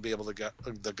don't think I'll be able to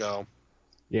go.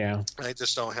 Yeah. I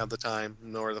just don't have the time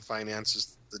nor the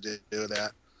finances to do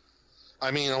that.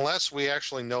 I mean, unless we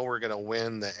actually know we're going to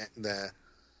win the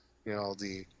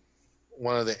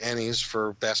one of the Ennies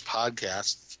for best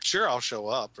podcast, sure, I'll show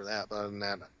up for that. But other than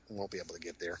that, I won't be able to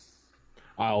get there.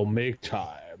 I'll make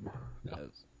time. No.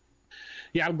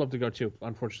 Yeah, I'd love to go too.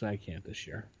 Unfortunately, I can't this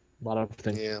year. A lot of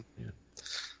things. Yeah.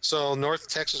 So North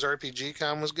Texas RPG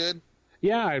Con was good?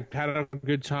 Yeah, I had a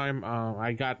good time.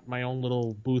 I got my own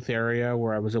little booth area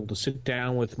where I was able to sit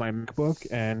down with my MacBook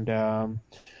and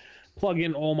plug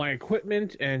in all my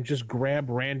equipment and just grab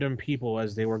random people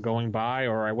as they were going by,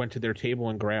 or I went to their table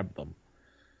and grabbed them.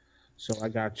 So I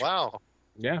got... Wow.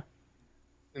 Yeah.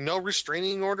 No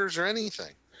restraining orders or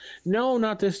anything? No,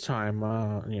 not this time.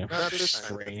 Not this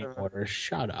restraining orders.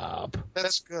 Shut up.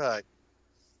 That's good.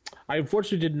 I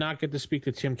unfortunately did not get to speak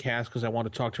to Tim Cass because I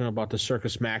wanted to talk to him about the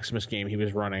Circus Maximus game he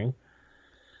was running,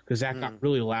 because that got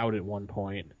really loud at one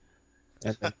point.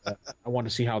 And I wanted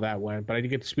to see how that went. But I did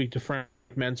get to speak to Frank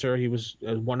Menser. He was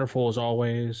wonderful as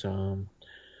always.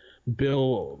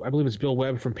 Bill, I believe it's Bill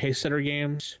Webb from Pace Center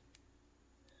Games.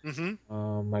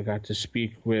 Mm-hmm. I got to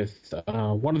speak with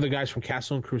one of the guys from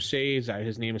Castle and Crusades.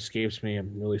 His name escapes me.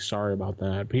 I'm really sorry about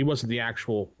that. But he wasn't the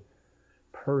actual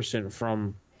person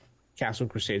from Castle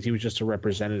and Crusades. He was just a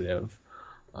representative.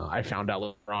 I found out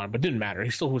later on, but it didn't matter.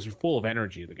 He still was full of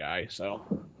energy, the guy. So,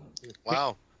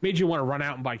 wow, made you want to run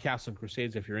out and buy Castle and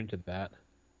Crusades if you're into that.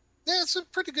 Yeah, it's a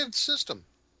pretty good system.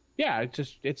 Yeah,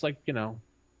 it's like, 3rd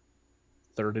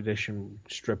edition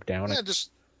stripped down.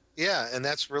 Yeah, and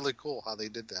that's really cool how they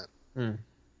did that.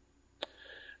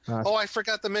 Oh, I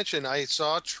forgot to mention, I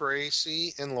saw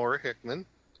Tracy and Laura Hickman.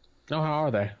 Oh, how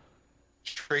are they?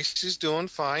 Tracy's doing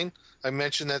fine. I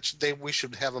mentioned that we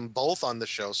should have them both on the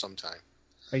show sometime.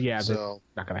 Yeah, so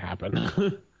not going to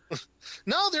happen.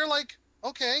 No, they're like,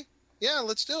 okay. Yeah,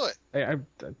 let's do it.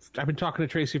 I've been talking to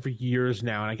Tracy for years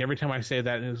now, and like every time I say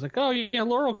that, it's like, oh yeah,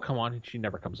 Laura will come on, and she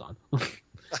never comes on.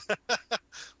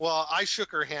 Well, I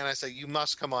shook her hand. I said, you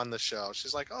must come on the show.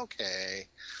 She's like, okay.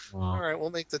 Wow. All right, we'll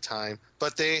make the time.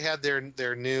 But they had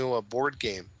their new board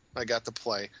game I got to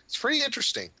play. It's pretty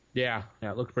interesting. Yeah,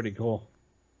 it looked pretty cool.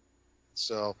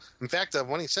 So, in fact,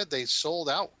 when he said they sold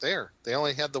out there, they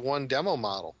only had the one demo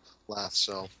model left.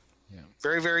 So,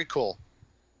 very, very cool.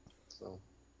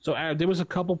 So there was a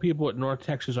couple people at North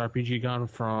Texas RPG Con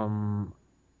from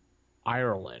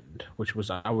Ireland, which was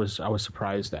I was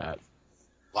surprised at.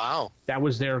 Wow. That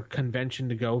was their convention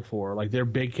to go for. Like, their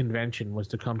big convention was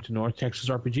to come to North Texas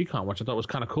RPG Con, which I thought was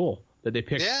kind of cool. That they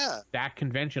picked that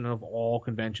convention of all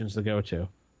conventions to go to.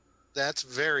 That's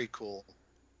very cool.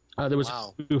 There was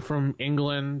two from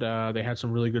England. They had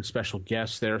some really good special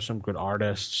guests there, some good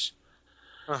artists.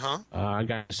 I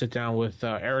got to sit down with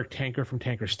Eric Tanker from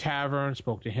Tanker's Tavern,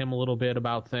 spoke to him a little bit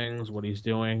about things, what he's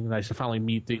doing. Nice to finally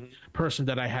meet the person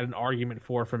that I had an argument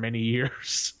for many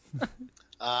years.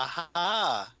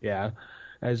 Yeah,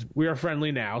 as we are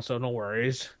friendly now, so no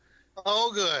worries.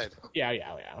 Oh, good. Yeah.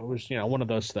 It was one of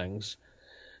those things.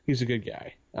 He's a good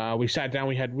guy. We sat down.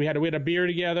 We had a beer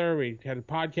together. We had a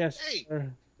podcast. Hey,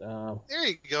 there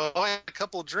you go. I had a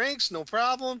couple drinks, no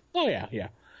problem. Oh yeah.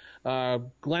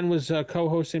 Glenn was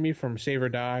co-hosting me from Save or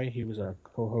Die. He was a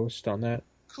co-host on that.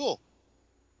 Cool.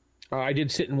 I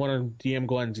did sit in one of DM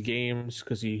Glenn's games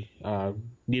because he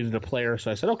needed a player,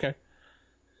 so I said okay. I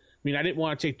mean, I didn't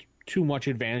want to take too much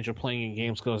advantage of playing in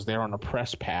games because they're on a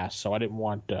press pass, so I didn't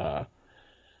want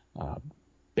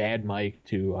Bad Mike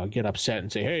to get upset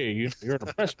and say, "Hey, you're on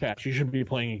a press pass. You shouldn't be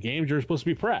playing in games. You're supposed to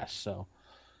be press." So.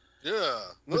 Yeah.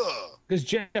 Because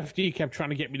Jeff D kept trying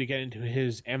to get me to get into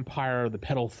his Empire of the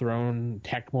Petal Throne,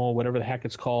 Tecmo, whatever the heck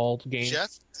it's called, game.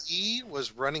 Jeff D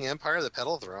was running Empire of the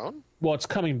Petal Throne? Well, it's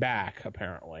coming back,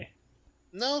 apparently.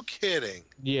 No kidding.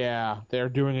 Yeah, they're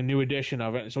doing a new edition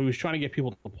of it. So he was trying to get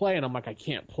people to play, and I'm like, I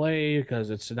can't play because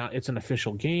it's an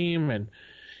official game. And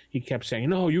he kept saying,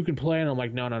 no, you can play. And I'm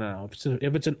like, no.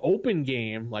 If it's an open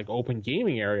game, like open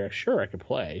gaming area, sure, I could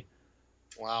play.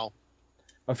 Wow.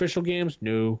 Official games?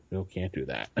 No, can't do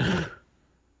that.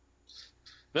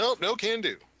 No can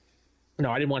do.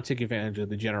 No, I didn't want to take advantage of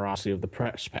the generosity of the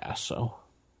press pass, so.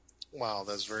 Wow,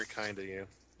 that's very kind of you.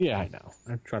 Yeah, I know.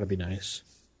 I try to be nice.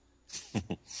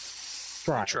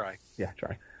 Try. Yeah,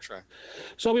 try.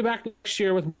 So I'll be back next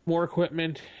year with more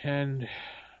equipment and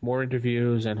more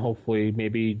interviews, and hopefully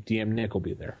maybe DM Nick will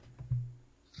be there.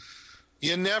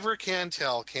 You never can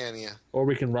tell, can you? Or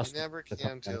we can rustle. You never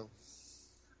can tell.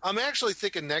 I'm actually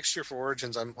thinking next year for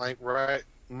Origins, I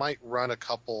might run a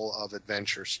couple of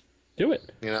adventures. Do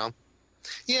it.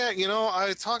 Yeah,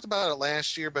 I talked about it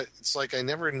last year, but it's like I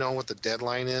never know what the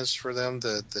deadline is for them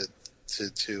to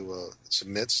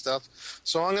submit stuff.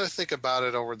 So I'm going to think about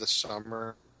it over the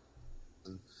summer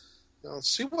and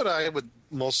see what I would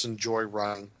most enjoy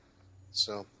running.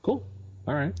 So cool.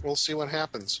 All right. We'll see what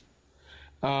happens.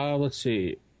 Let's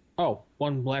see. Oh,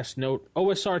 one last note.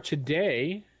 OSR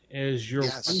Today is your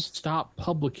one-stop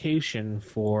publication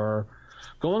for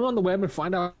going on the web and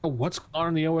find out what's going on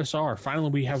in the OSR. Finally,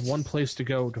 we have one place to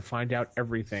go to find out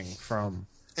everything from.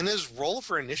 And is Roll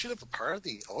for Initiative a part of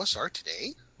the OSR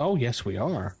Today? Oh, yes, we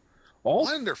are.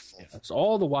 Wonderful. Yes,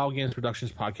 all the Wild Games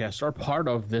Productions podcasts are part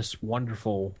of this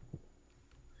wonderful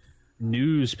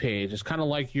news page. It's kind of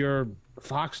like your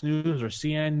Fox News or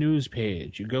CNN news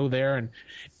page. You go there and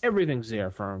everything's there,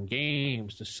 from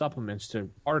games to supplements to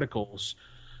articles.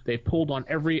 They pulled on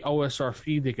every OSR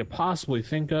feed they could possibly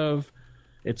think of.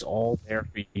 It's all there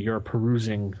for your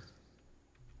perusing.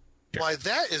 Why,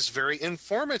 that is very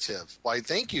informative. Why,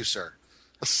 thank you, sir.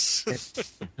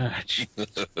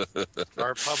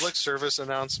 Our public service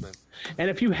announcement. And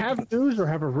if you have news or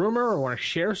have a rumor or want to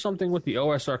share something with the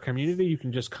OSR community, you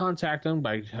can just contact them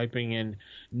by typing in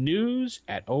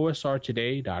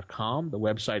news@osrtoday.com. The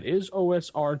website is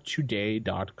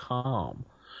osrtoday.com.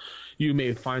 You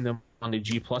may find them on the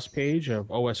G Plus page of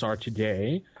OSR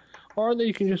Today, or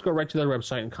you can just go right to their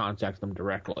website and contact them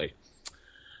directly.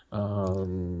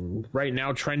 Right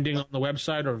now, trending on the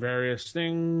website are various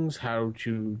things. How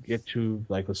to get to,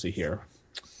 let's see here.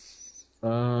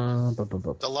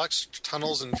 Deluxe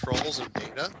Tunnels and Trolls in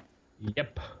beta.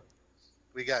 Yep.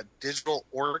 We got Digital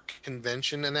Orc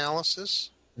Convention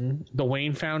Analysis. The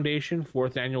Wayne Foundation,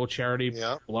 4th Annual Charity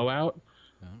Blowout.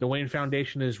 The Wayne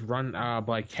Foundation is run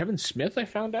by Kevin Smith, I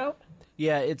found out.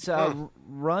 Yeah, it's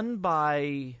run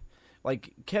by,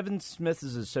 Kevin Smith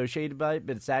is associated by it,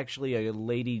 but it's actually a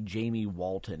lady, Jamie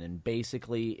Walton, and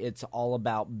basically it's all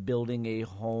about building a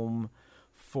home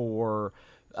for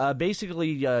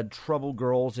Basically, trouble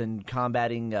girls and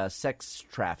combating sex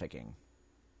trafficking.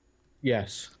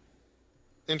 Yes.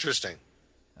 Interesting.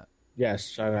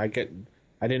 Yes, I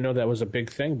didn't know that was a big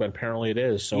thing, but apparently it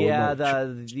is. So yeah,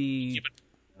 the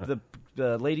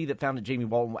lady that founded Jamie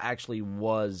Walton actually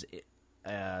was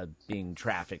being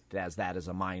trafficked as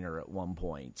a minor at one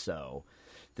point. So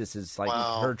this is like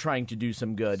her trying to do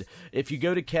some good. If you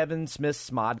go to Kevin Smith's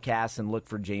Smodcast and look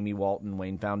for Jamie Walton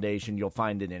Wayne Foundation, you'll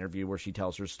find an interview where she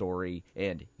tells her story,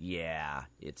 and yeah,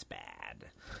 it's bad.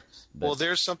 Well,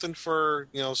 there's something for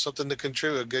something to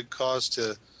contribute, a good cause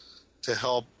to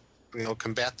help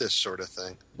combat this sort of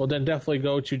thing. Well, then definitely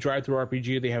go to Drive Thru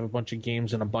RPG. They have a bunch of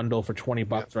games in a bundle for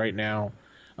 $20 right now.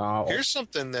 Here's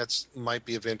something that might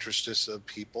be of interest to some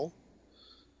people.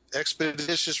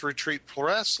 Expeditious Retreat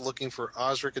Press looking for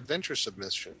Osric Adventure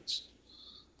submissions.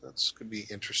 That's could be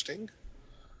interesting.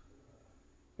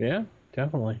 Yeah,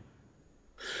 definitely.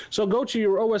 So go to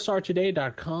your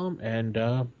osrtoday.com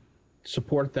and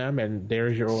support them, and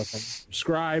there's your OSR.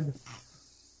 Subscribe,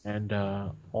 and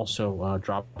also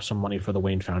drop some money for the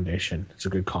Wayne Foundation. It's a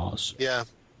good cause. Yeah,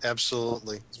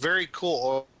 absolutely. It's very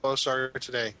cool. OSR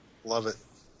Today. Love it.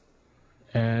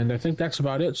 And I think that's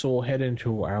about it, so we'll head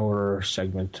into our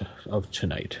segment of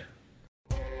tonight.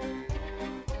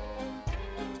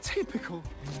 Typical.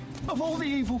 Of all the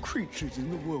evil creatures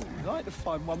in the world, I'd like to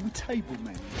find one with table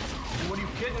manners. What are you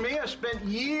kidding me? I spent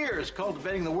years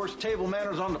cultivating the worst table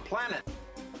manners on the planet.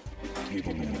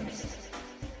 Table manners.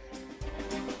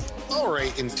 All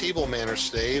right, in Table Manners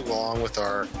today, along with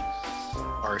our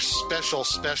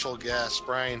special guest,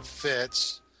 Brian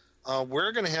Fitz,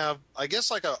 we're going to have, I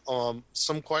guess, like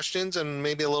some questions and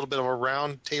maybe a little bit of a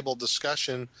round table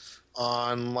discussion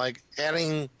on like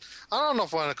adding, I don't know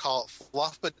if I want to call it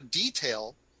fluff, but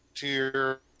detail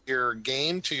to your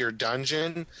game, to your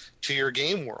dungeon, to your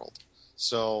game world.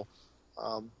 So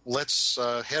let's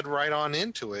head right on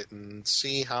into it and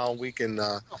see how we can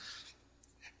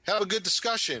have a good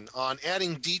discussion on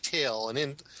adding detail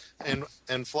and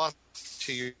fluff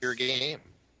to your game.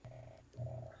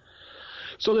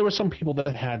 So there were some people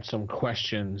that had some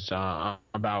questions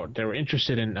about, they were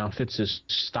interested in Fitz's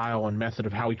style and method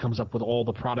of how he comes up with all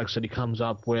the products that he comes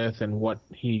up with, and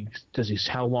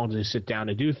how long does he sit down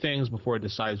to do things before he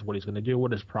decides what he's going to do,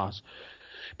 what his process.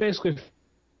 Basically,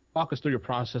 walk us through your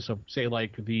process of, say,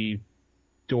 like the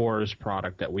Doors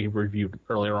product that we reviewed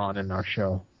earlier on in our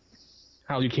show.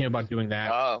 How you came about doing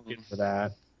that, for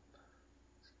that.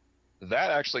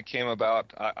 That actually came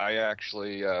about. I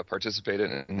actually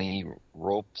participated in the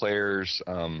role players,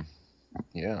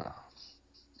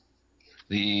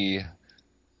 the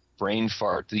Brain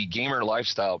Fart, the Gamer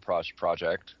Lifestyle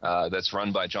Project that's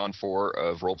run by John Four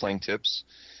of Role Playing Tips.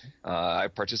 I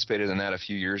participated in that a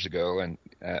few years ago, and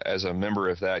as a member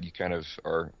of that, you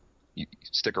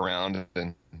stick around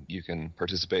and you can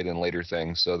participate in later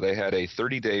things. So they had a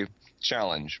 30-day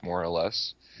challenge, more or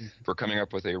less, for coming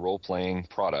up with a role-playing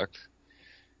product.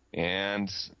 And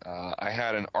I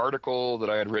had an article that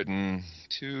I had written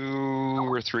 2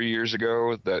 or 3 years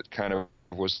ago that kind of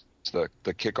was the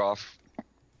kickoff.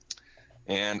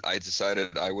 And I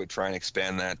decided I would try and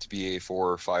expand that to be a 4,000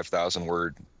 or 5,000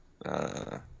 word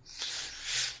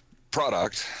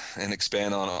product and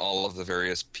expand on all of the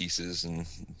various pieces and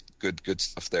good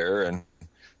stuff there. And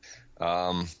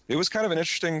it was kind of an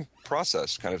interesting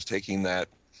process, kind of taking that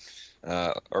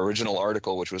original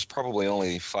article, which was probably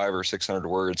only 500 or 600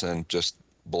 words, and just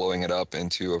blowing it up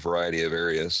into a variety of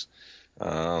areas.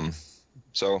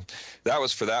 So that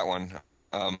was for that one.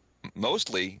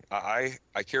 Mostly, I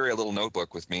carry a little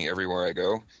notebook with me everywhere I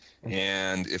go,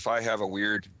 and if I have a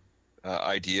weird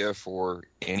idea for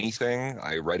anything,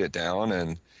 I write it down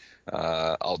and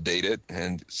I'll date it,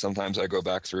 and sometimes I go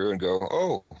back through and go,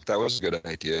 "Oh, that was a good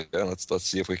idea. Let's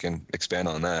see if we can expand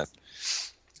on that."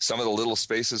 Some of the Little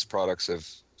Spaces products have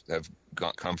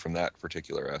come from that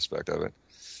particular aspect of it.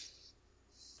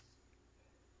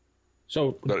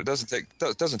 So, but it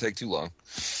doesn't take too long.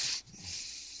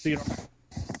 So you don't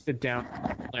sit down,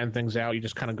 plan things out. You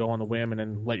just kind of go on the whim and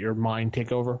then let your mind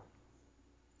take over.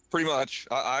 Pretty much.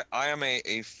 I am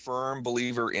a firm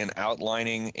believer in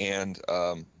outlining and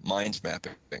mind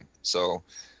mapping. So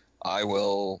I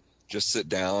will just sit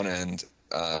down and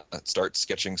start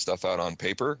sketching stuff out on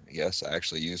paper. Yes, I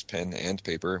actually use pen and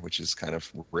paper, which is kind of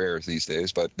rare these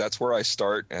days, but that's where I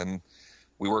start, and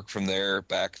we work from there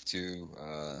back to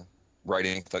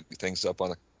writing things up on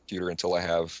the computer until I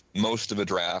have most of a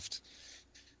draft,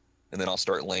 and then I'll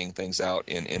start laying things out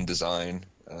in InDesign.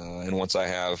 And once I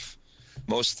have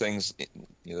most things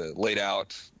laid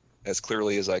out as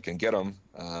clearly as I can get them,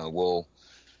 we'll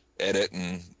edit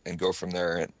and go from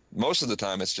there. most of the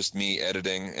time it's just me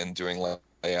editing and doing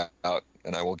layout,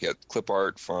 and I will get clip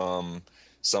art from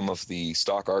some of the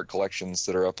stock art collections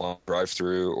that are up on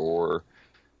Drive-Thru, or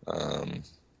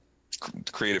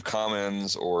Creative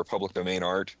Commons or public domain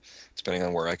art, depending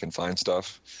on where I can find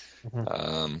stuff,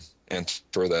 and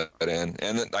throw that in.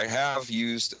 And then I have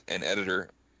used an editor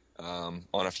on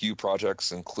a few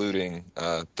projects, including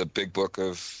the big book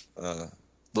of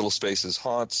Little Spaces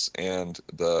Haunts and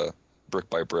the Brick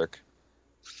by Brick.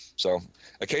 So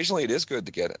occasionally it is good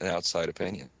to get an outside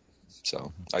opinion.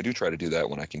 So I do try to do that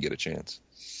when I can get a chance.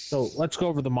 So let's go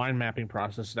over the mind mapping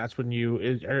process. That's when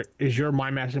is your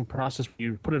mind mapping process,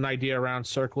 you put an idea around,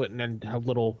 circle it, and then have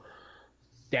little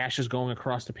dashes going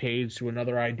across the page to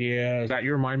another idea. Is that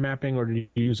your mind mapping, or do you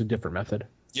use a different method?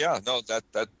 Yeah, no,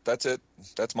 that's it.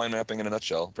 That's mind mapping in a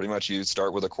nutshell. Pretty much you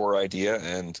start with a core idea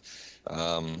and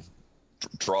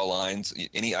draw lines.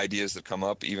 Any ideas that come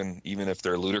up, even if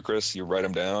they're ludicrous, you write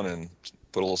them down and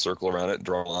put a little circle around it and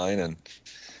draw a line, and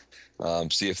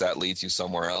see if that leads you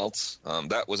somewhere else.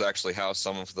 That was actually how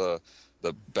some of the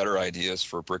better ideas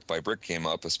for Brick by Brick came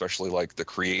up, especially like the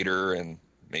creator, and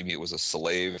maybe it was a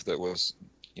slave that was,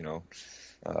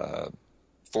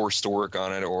 forced to work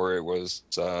on it, or it was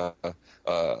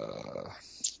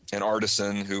an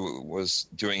artisan who was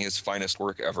doing his finest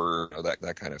work ever,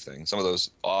 that kind of thing. Some of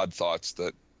those odd thoughts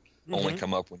that only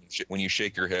come up when you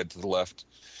shake your head to the left,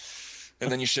 and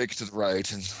then you shake it to the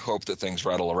right and hope that things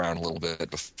rattle around a little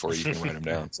bit before you can write them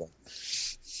down. So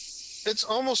it's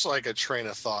almost like a train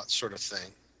of thought sort of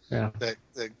thing. Yeah. That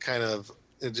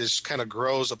it just kind of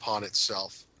grows upon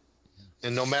itself.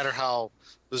 And no matter how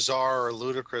bizarre or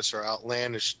ludicrous or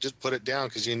outlandish, just put it down,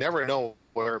 because you never know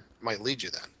where it might lead you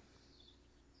then.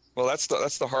 Well, that's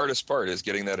the hardest part, is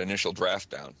getting that initial draft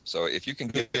down. So if you can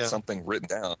get something written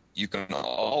down, you can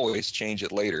always change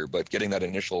it later. But getting that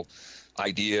initial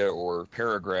idea or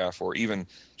paragraph, or even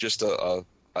just a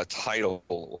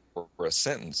title or a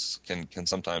sentence can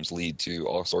sometimes lead to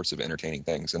all sorts of entertaining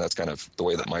things. And that's kind of the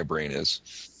way that my brain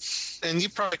is. And you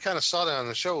probably kind of saw that on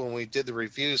the show when we did the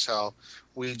reviews, how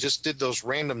we just did those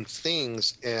random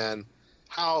things and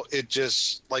how it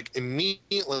just like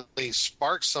immediately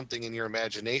sparked something in your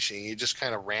imagination. You just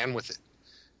kind of ran with it,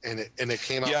 and it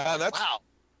came out. Yeah, like, wow!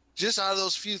 Just out of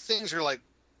those few things, you're like,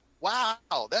 wow,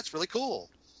 that's really cool.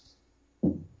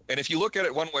 And if you look at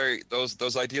it one way,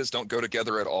 those ideas don't go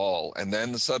together at all. And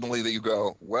then suddenly you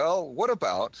go, well, what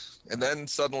about? And then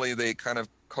suddenly they kind of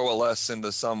coalesce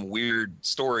into some weird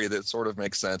story that sort of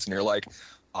makes sense. And you're like,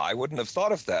 I wouldn't have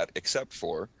thought of that except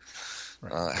for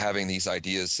having these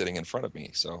ideas sitting in front of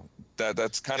me. So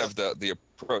that's kind of the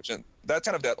approach. And that's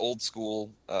kind of that old school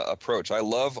approach. I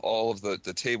love all of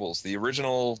the tables. The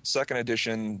original second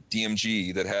edition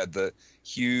DMG that had the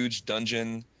huge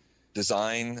dungeon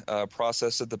design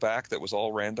process at the back that was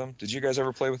all random. Did you guys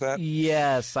ever play with that?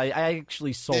 Yes, I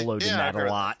actually soloed in that a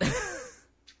lot.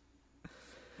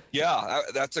 Yeah,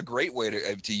 that's a great way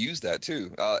to use that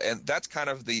too. And that's kind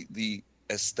of the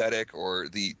aesthetic or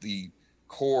the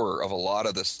core of a lot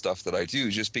of the stuff that I do,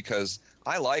 just because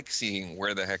I like seeing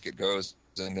where the heck it goes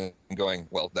and going,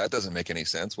 well, that doesn't make any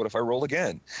sense. What if I roll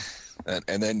again?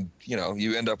 And then,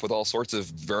 you end up with all sorts of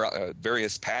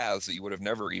various paths that you would have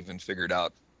never even figured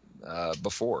out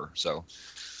before. So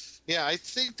yeah, I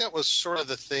think that was sort of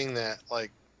the thing that,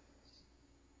 like,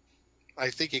 I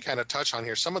think you kind of touch on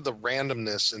here, some of the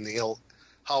randomness and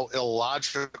how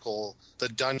illogical the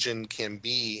dungeon can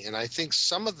be. And I think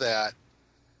some of that,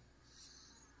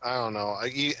 I don't know,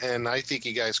 and I think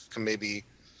you guys can maybe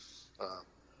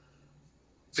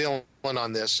fill in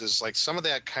on this, is like some of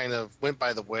that kind of went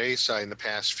by the wayside in the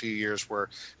past few years, where,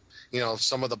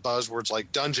 some of the buzzwords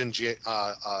like dungeon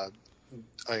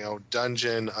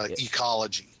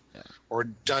ecology, or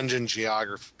dungeon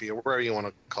geography, or whatever you want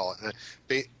to call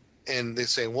it. And they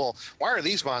say, well, why are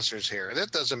these monsters here?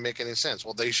 That doesn't make any sense.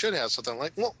 Well, they should have something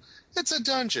like, well, it's a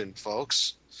dungeon,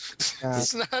 folks.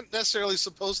 It's not necessarily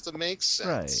supposed to make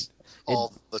sense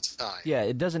all the time. Yeah,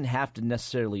 it doesn't have to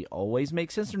necessarily always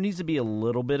make sense. There needs to be a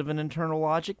little bit of an internal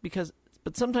logic,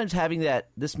 but sometimes having that,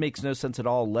 this makes no sense at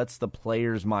all, lets the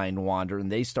player's mind wander,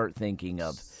 and they start thinking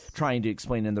of trying to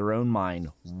explain in their own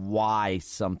mind why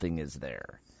something is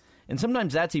there. And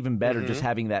sometimes that's even better, just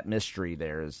having that mystery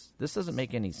there. This doesn't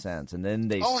make any sense. And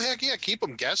then oh, heck yeah, keep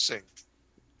them guessing.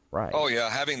 Right. Oh, yeah,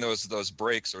 having those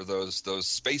breaks or those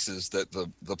spaces that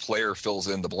the player fills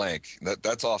in the blank.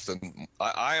 That's often –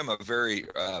 I am a very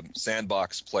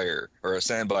sandbox player, or a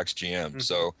sandbox GM.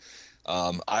 So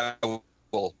I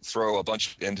will throw a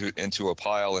bunch into a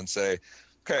pile and say,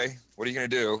 okay, what are you going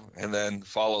to do? And then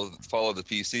follow the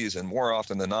PCs. And more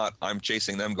often than not, I'm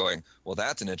chasing them going, well,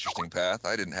 that's an interesting path.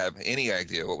 I didn't have any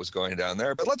idea what was going down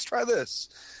there, but let's try this.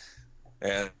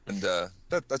 And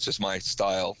that's just my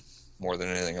style more than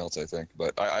anything else, I think.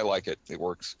 But I like it. It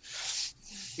works.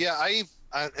 Yeah,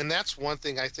 and that's one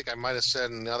thing I think I might have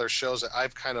said in the other shows that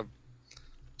I've kind of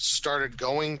started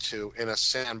going to in a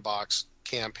sandbox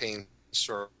campaign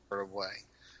sort of way.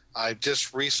 I've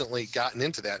just recently gotten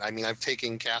into that. I mean, I've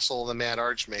taken Castle of the Mad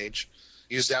Archmage,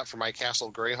 used that for my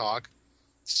Castle Greyhawk,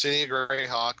 City of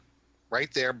Greyhawk,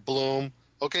 right there, bloom.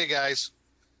 Okay, guys,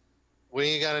 what are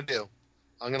you gonna do?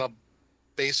 I'm gonna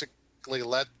basically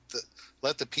let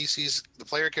the PCs, the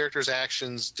player characters'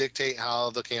 actions dictate how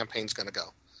the campaign's gonna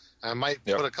go. I might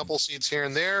put a couple seeds here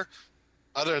and there.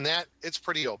 Other than that, it's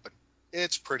pretty open.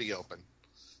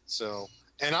 So,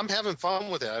 and I'm having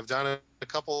fun with it. I've done a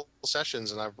couple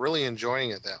sessions, and I'm really enjoying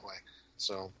it that way.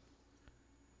 So,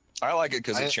 I like it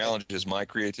because it challenges my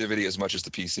creativity as much as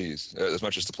the PCs, as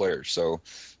much as the players. So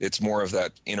it's more of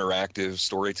that interactive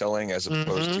storytelling as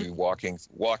opposed to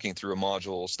walking through a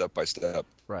module step by step.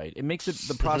 Right. It makes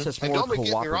the process more cooperative.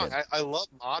 And don't get me wrong, I love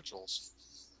modules.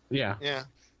 Yeah. Yeah.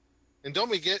 And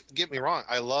don't get me wrong,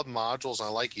 I love modules. And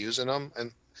I like using them,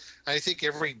 and I think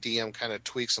every DM kind of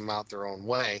tweaks them out their own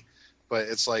way. But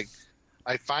it's like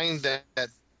I find that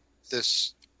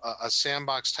this a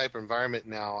sandbox type environment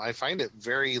now, I find it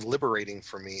very liberating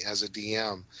for me as a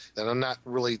DM, that I'm not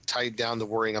really tied down to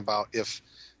worrying about if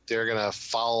they're going to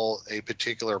follow a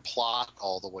particular plot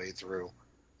all the way through.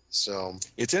 So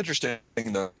it's interesting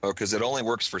though, because it only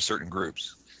works for certain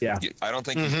groups. Yeah, I don't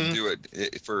think you can do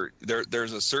it for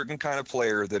there's a certain kind of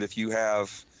player that if you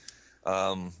have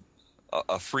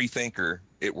a free thinker,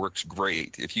 it works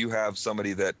great. If you have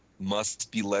somebody that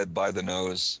must be led by the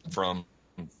nose from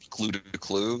clue to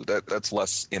clue, that's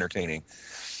less entertaining.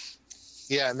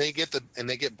 Yeah, and they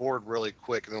get bored really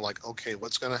quick, and they're like, okay,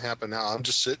 what's going to happen now? I'm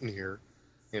just sitting here,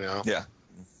 Yeah.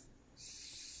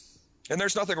 And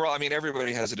there's nothing wrong. I mean,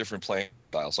 everybody has a different playing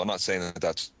style, so I'm not saying that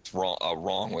that's a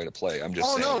wrong way to play. I'm just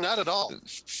saying, no, not at all.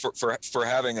 For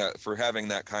having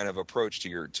that kind of approach to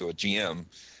a GM,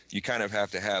 you kind of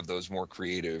have to have those more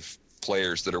creative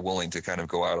players that are willing to kind of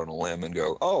go out on a limb and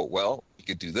go, oh, well, you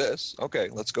could do this. Okay,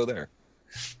 let's go there.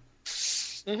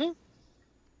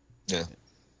 Yeah.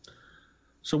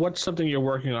 So what's something you're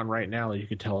working on right now that you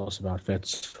could tell us about,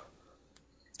 Fitz?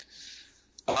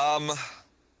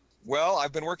 Well,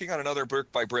 I've been working on another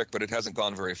brick by brick, but it hasn't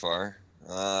gone very far.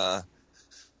 I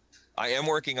am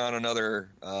working on another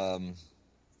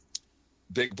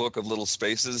big book of little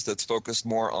spaces that's focused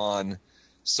more on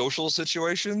social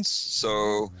situations,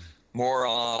 so more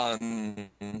on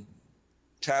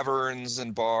taverns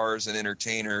and bars and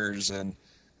entertainers and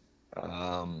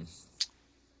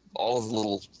all of the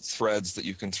little threads that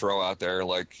you can throw out there.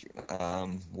 Like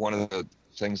one of the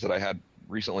things that I had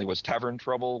recently was tavern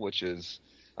trouble, which is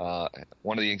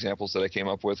one of the examples that I came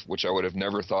up with, which I would have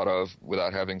never thought of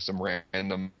without having some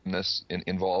randomness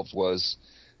involved, was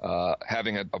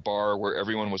having a bar where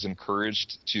everyone was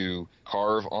encouraged to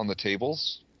carve on the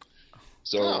tables.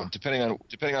 So depending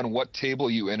on what table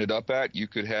you ended up at, you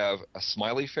could have a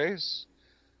smiley face,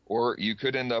 or you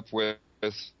could end up with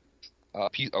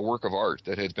a work of art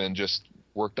that had been just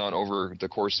worked on over the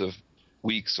course of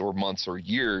weeks or months or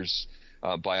years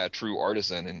by a true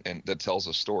artisan, and that tells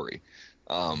a story.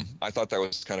 I thought that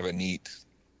was kind of a neat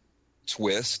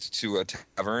twist to a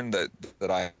tavern that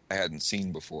I hadn't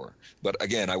seen before. But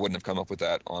again, I wouldn't have come up with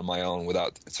that on my own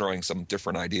without throwing some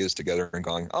different ideas together and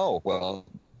going, oh, well,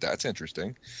 that's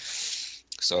interesting.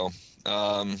 So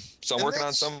I'm working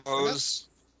on some of those.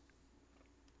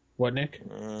 What, Nick?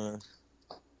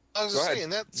 I was just saying,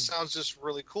 that sounds just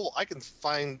really cool. I can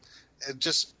find,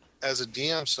 just as a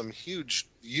DM, some huge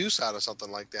use out of something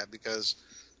like that, because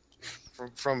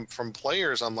from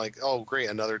players, I'm like, oh, great,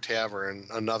 another tavern,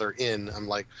 another inn. I'm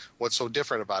like, what's so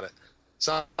different about it?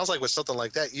 Sounds like with something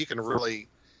like that, you can really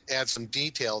add some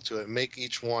detail to it and make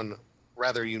each one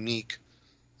rather unique.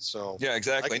 So yeah,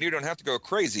 exactly. And you don't have to go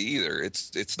crazy either.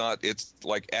 It's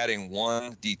like adding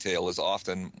one detail is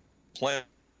often planned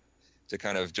to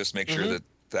kind of just make sure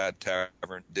that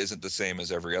tavern isn't the same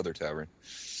as every other tavern.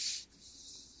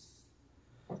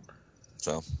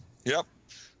 So, yep.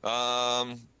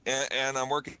 And I'm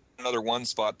working on another one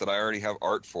spot that I already have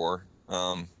art for.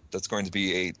 That's going to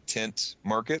be a tent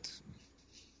market.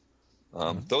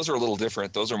 Those are a little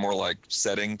different. Those are more like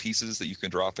setting pieces that you can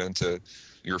drop into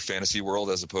your fantasy world,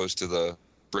 as opposed to the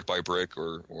brick by brick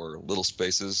or little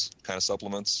spaces kind of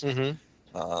supplements. And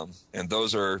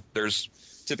there's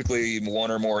typically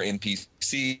one or more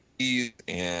NPCs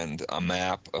and a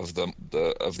map of the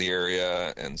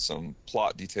area and some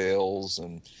plot details,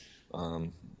 and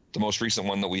the most recent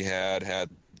one that we had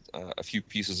a few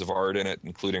pieces of art in it,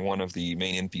 including one of the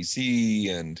main NPC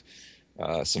and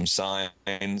some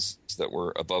signs that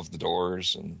were above the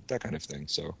doors and that kind of thing.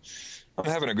 So I'm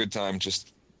having a good time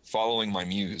just following my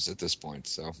muse at this point.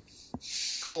 So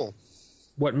cool.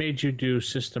 What made you do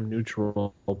system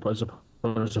neutral as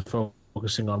opposed to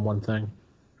focusing on one thing?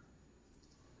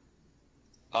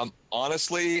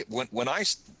 Honestly, when I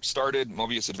started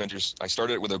Moebius Adventures, I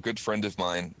started it with a good friend of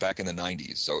mine back in the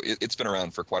 90s. So it's been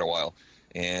around for quite a while.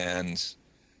 And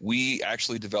we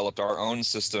actually developed our own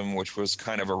system, which was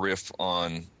kind of a riff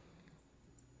on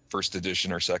first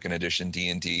edition or second edition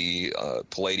D&D,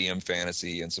 Palladium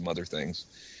Fantasy, and some other things.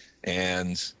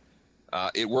 And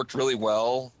it worked really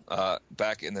well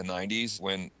back in the 90s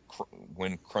when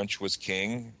Crunch was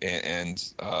king,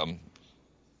 and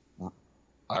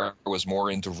I was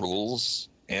more into rules.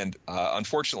 And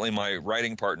unfortunately, my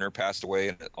writing partner passed away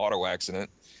in an auto accident,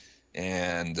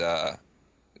 and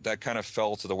that kind of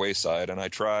fell to the wayside. And I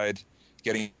tried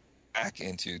getting back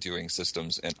into doing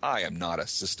systems, and I am not a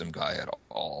system guy at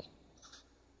all.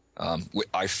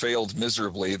 I failed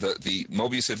miserably. The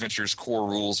Moebius Adventures core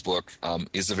rules book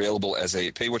is available as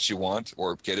a pay what you want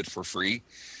or get it for free.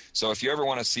 So if you ever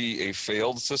want to see a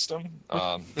failed system,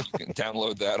 you can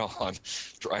download that on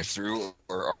Drive-Thru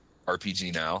or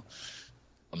RPG Now.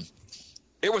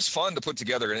 It was fun to put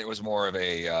together, and it was more of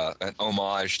an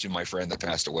homage to my friend that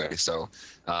passed away. So,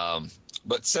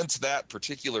 but since that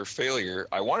particular failure,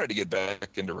 I wanted to get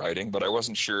back into writing, but I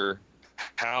wasn't sure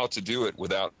how to do it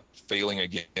without failing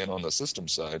again on the system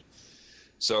side.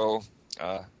 So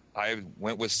I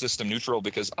went with system neutral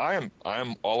because I'm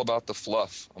all about the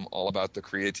fluff. I'm all about the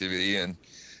creativity, and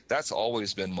that's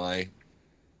always been my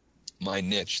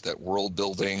niche, that world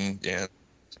building and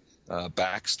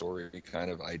backstory kind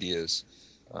of ideas.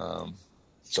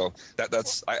 So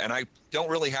and I don't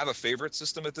really have a favorite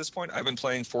system at this point. I've been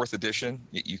playing 4th edition.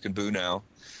 You can boo now.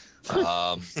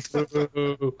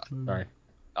 Sorry.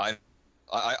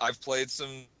 I've played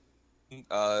some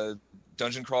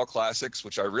Dungeon Crawl Classics,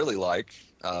 which I really like,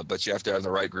 but you have to have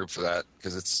the right group for that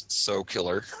because it's so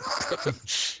killer.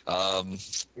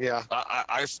 Yeah.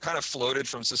 I've kind of floated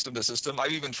from system to system.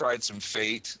 I've even tried some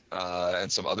Fate and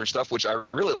some other stuff, which I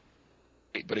really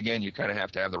like, but again, you kind of have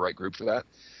to have the right group for that.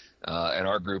 And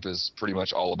our group is pretty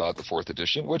much all about the 4th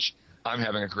edition, which I'm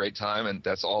having a great time, and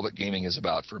that's all that gaming is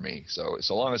about for me. So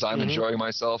long as I'm enjoying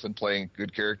myself and playing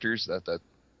good characters,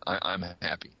 I'm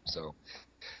happy. So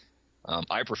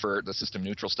I prefer the system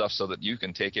neutral stuff so that you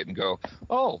can take it and go,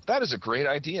 oh, that is a great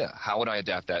idea. How would I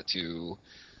adapt that to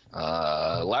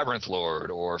Labyrinth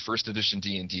Lord or first edition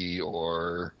D&D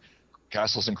or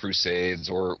Castles and Crusades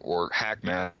or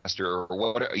Hackmaster or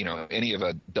what, any of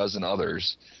a dozen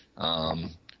others.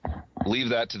 Leave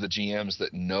that to the GMs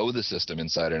that know the system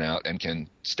inside and out and can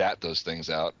stat those things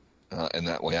out, and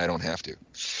that way I don't have to.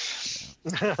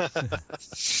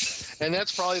 And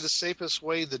that's probably the safest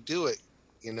way to do it,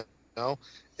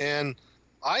 And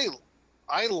I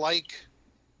like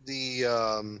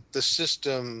the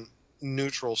system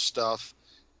neutral stuff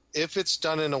if it's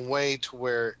done in a way to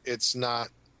where it's not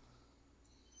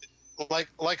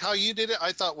like how you did it.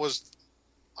 I thought was,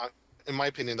 in my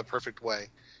opinion, the perfect way.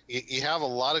 You have a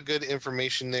lot of good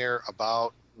information there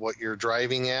about what you're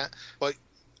driving at, but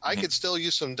I could still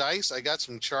use some dice. I got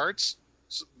some charts,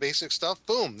 basic stuff.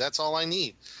 Boom, that's all I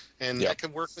need, and that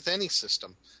could work with any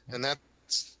system. And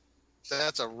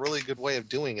that's a really good way of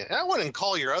doing it. And I wouldn't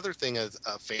call your other thing a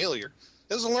failure.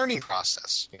 It was a learning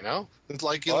process, It's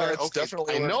like you learn. Okay,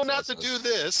 I know not to do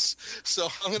this, so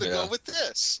I'm going to go with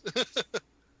this.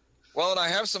 Well, and I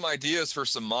have some ideas for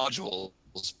some modules,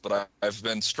 but I've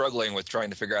been struggling with trying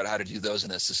to figure out how to do those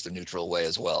in a system neutral way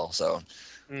as well. So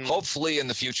hopefully in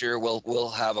the future we'll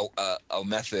have a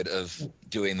method of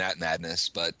doing that madness.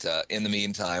 But in the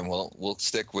meantime, we'll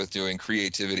stick with doing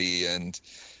creativity and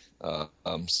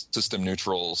system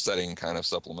neutral setting kind of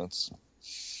supplements.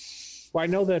 Well, I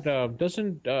know that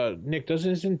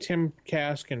isn't Tim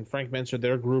Kask and Frank Menser,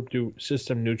 their group, do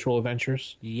system neutral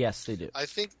adventures? Yes, they do. I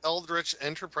think Eldritch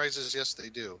Enterprises, yes, they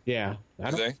do. Yeah.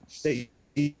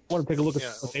 You want to take a look at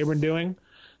what they've been doing,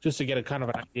 just to get a kind of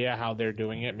an idea how they're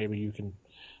doing it. Maybe you can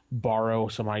borrow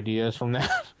some ideas from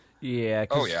that. Yeah.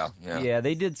 Yeah,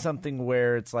 they did something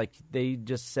where it's like they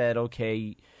just said,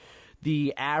 okay,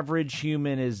 the average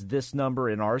human is this number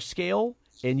in our scale,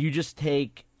 and you just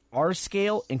take our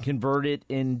scale and convert it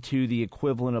into the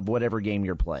equivalent of whatever game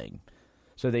you're playing.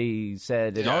 So they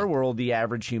said in our world the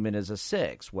average human is a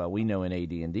 6. Well, we know in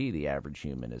AD&D the average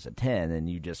human is a 10, and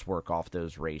you just work off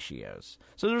those ratios.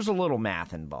 So there's a little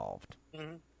math involved.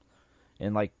 Mm-hmm.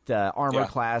 And like the armor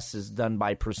class is done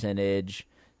by percentage,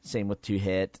 same with to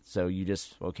hit. So you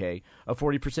just, a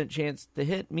 40% chance to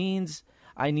hit means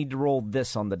I need to roll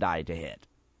this on the die to hit.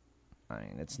 I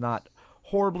mean, it's not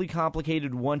horribly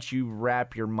complicated once you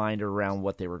wrap your mind around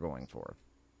what they were going for.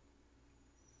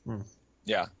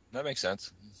 Yeah, that makes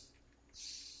sense.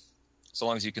 So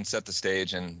long as you can set the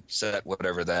stage and set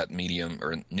whatever that medium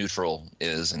or neutral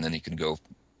is, and then you can go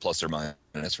plus or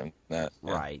minus from that.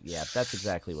 Yeah. Right, yeah, that's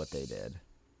exactly what they did.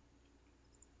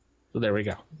 So there we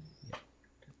go. Yeah.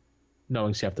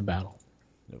 Knowing's half the battle.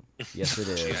 Yes, it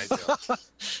is.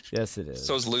 Yes, it is.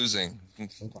 So is losing,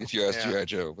 if you ask G.I.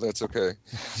 Joe, but that's okay.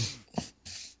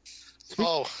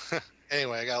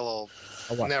 Anyway, I got a little...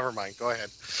 Never mind. Go ahead.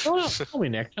 Oh, tell me,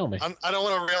 Nick. Tell me. I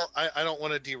don't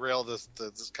want to derail this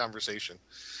conversation.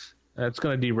 It's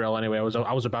going to derail anyway.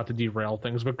 I was about to derail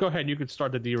things, but go ahead. You could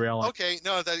start the derail. Okay.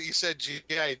 No, that you said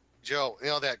G.I. Joe. You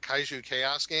know that Kaiju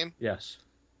Chaos game? Yes.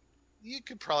 You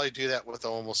could probably do that with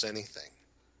almost anything.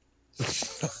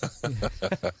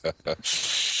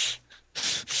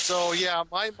 So yeah,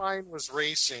 my mind was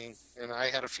racing, and I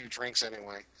had a few drinks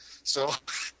anyway. So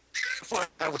when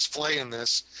I was playing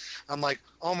this, I'm like,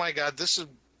 oh my god, this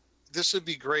would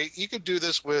be great. You could do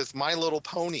this with My Little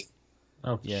Pony.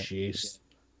 Oh jeez.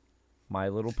 My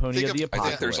Little Pony of the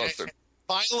Apocalypse.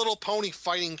 My Little Pony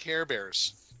fighting Care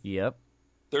Bears. Yep.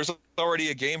 There's already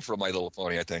a game for My Little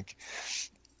Pony, I think.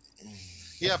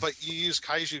 Yeah, but you use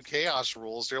Kaiju Chaos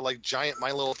rules. They're like giant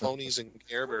My Little Ponies and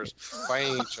Care Bears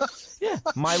fighting each other. Yeah,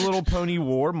 My Little Pony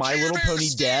War, My Little Pony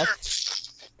Death.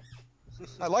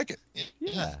 I like it.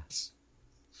 Yeah.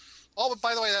 Oh, but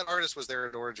by the way, that artist was there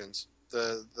at Origins.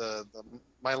 The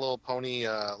My Little Pony,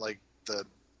 like the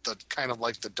kind of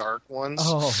like the dark ones.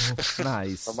 Oh,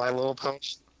 nice. The My Little Pony.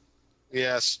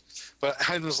 Yes, but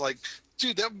I was like,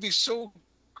 dude, that would be so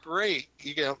great.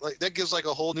 You know, like that gives like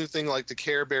a whole new thing, like the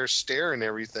Care Bear stare and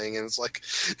everything, and it's like,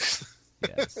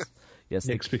 yes,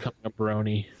 Nick's becoming a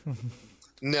brony.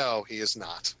 No, he is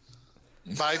not.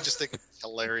 But I just think it's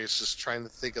hilarious, just trying to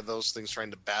think of those things,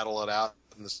 trying to battle it out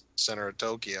in the center of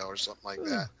Tokyo or something like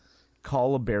that.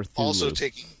 Call a Bear Thulu. Also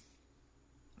taking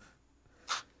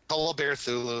Call a Bear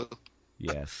Thulu.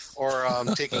 Yes. Or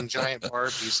taking giant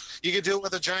Barbies. You could do it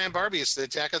with a giant Barbie. It's the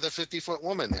Attack of the 50-Foot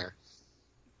Woman there.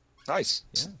 Nice.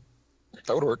 Yeah.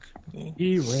 That would work.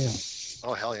 Derail.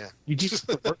 Oh, hell yeah. You just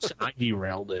I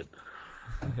derailed it.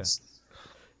 Okay.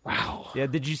 Wow. Yeah,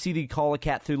 did you see the Call a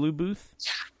Cat Thulu booth?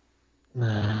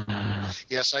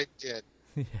 Yes, I did.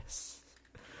 Yes.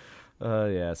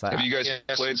 Yes. Have you guys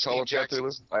played Call of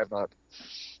Cthulhu? I have not.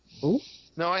 Ooh?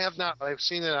 No, I have not. I've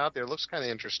seen it out there. It looks kind of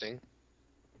interesting.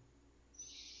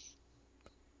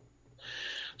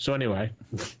 So anyway,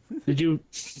 did you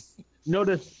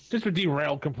notice, just to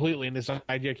derail completely, and this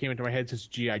idea came into my head since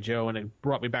G.I. Joe, and it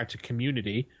brought me back to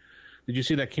Community. Did you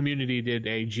see that Community did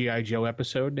a G.I. Joe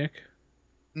episode, Nick?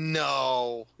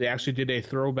 No. They actually did a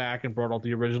throwback and brought all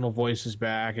the original voices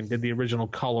back and did the original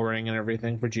coloring and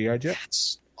everything for G.I. Joe.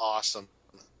 That's awesome.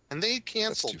 And they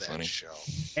canceled that show.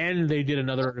 And they did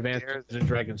another Advanced Dungeons and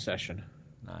Dragons session.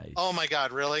 Nice. Oh my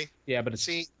god, really? Yeah, but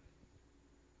see,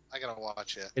 I gotta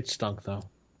watch it. It stunk though.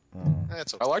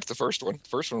 That's okay. I liked the first one. The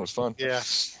first one was fun. Yeah,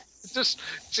 just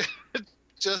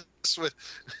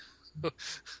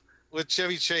with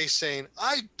Chevy Chase saying,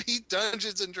 "I beat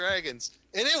Dungeons and Dragons,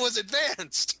 and it was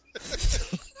advanced."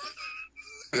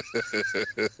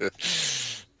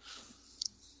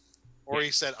 Or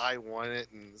he said, "I won it,"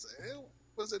 and it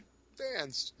was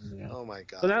advanced. Yeah. Oh my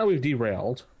god! So now we've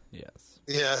derailed. Yes.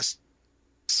 Yes.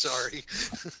 Sorry.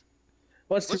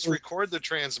 Let's record the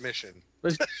transmission.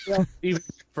 Let's go even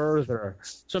further.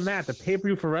 So, Matt, the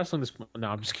pay-per-view for wrestling this... No,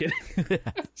 I'm just kidding.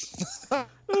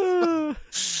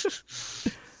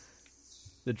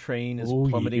 The train is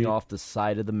plummeting off the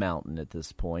side of the mountain at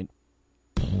this point.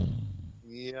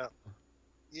 Yeah.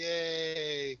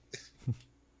 Yay.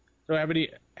 So, have any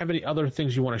other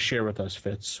things you want to share with us,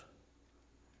 Fitz?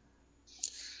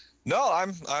 No,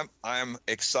 I'm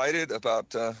excited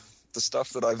about the stuff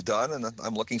that I've done, and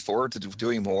I'm looking forward to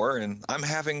doing more, and I'm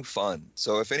having fun.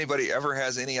 So if anybody ever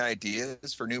has any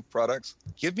ideas for new products,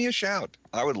 give me a shout.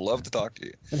 I would love to talk to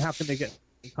you. And how can they get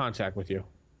in contact with you?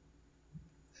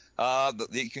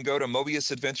 You can go to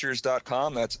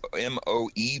MoebiusAdventures.com. That's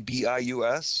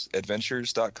Moebius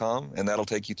Adventures.com, and that'll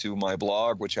take you to my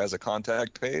blog, which has a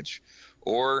contact page.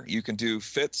 Or you can do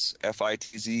Fitz,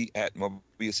 F-I-T-Z, at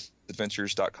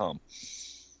MoebiusAdventures.com.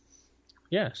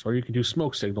 Yes, or you can do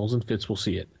smoke signals and Fitz will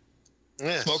see it.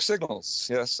 Yes. Smoke signals.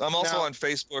 Yes, I'm also Now- on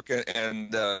Facebook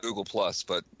and Google Plus,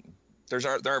 but there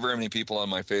aren't very many people on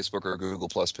my Facebook or Google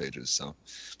Plus pages. So,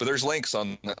 but there's links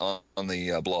on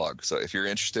the blog. So if you're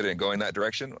interested in going that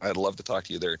direction, I'd love to talk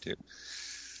to you there too.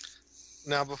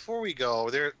 Now, before we go,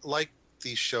 they're like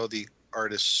the show, The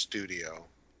Artist Studio,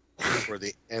 where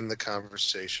they end the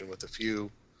conversation with a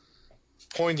few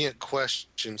poignant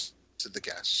questions to the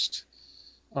guest.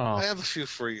 Oh. I have a few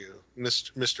for you,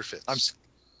 Mr. Fitz.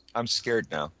 I'm scared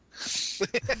now.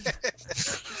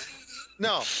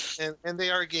 No, and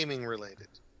they are gaming related.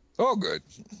 Oh, good.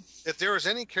 If there was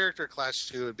any character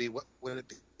class you would be, what would it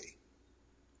be?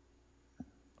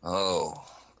 Oh,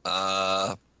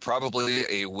 probably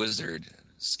a wizard,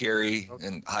 scary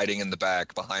and hiding in the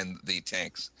back behind the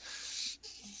tanks.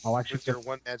 I'll actually With your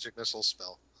one magic missile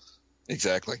spell.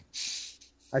 Exactly.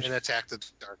 And attack the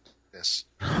darkness.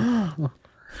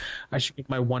 I should give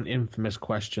my one infamous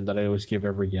question that I always give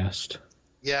every guest.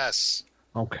 Yes.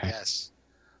 Okay. Yes.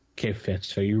 Okay,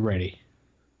 Fitz, are you ready?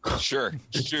 Sure.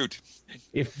 Shoot.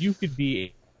 If you could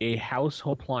be a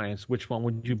household appliance, which one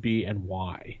would you be and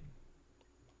why?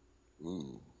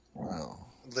 Ooh. Wow.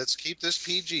 Let's keep this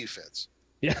PG, Fitz.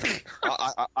 Yeah.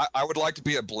 I would like to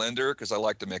be a blender because I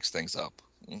like to mix things up.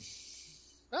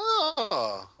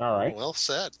 Oh. All right. Well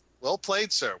said. Well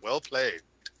played, sir. Well played.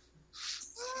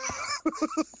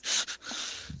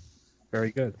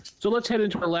 Very good. So let's head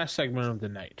into our last segment of the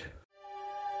night.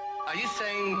 Are you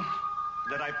saying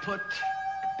that I put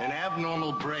an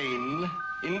abnormal brain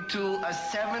into a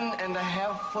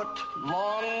 7.5-foot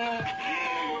long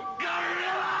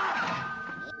gorilla?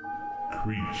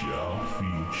 Creature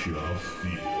Feature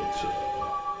Theater.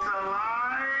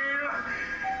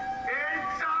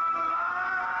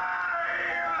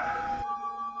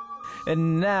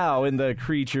 And now in the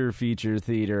Creature Feature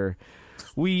Theater,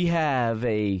 we have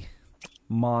a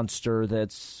monster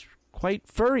that's quite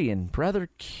furry and rather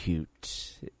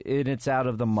cute. And it's out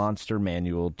of the Monster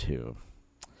Manual, too.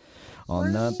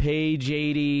 On the page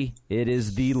 80, it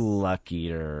is the Luck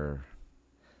Eater.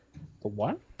 The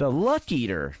what? The Luck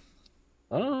Eater.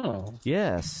 Oh.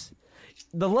 Yes.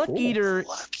 The Luck Eater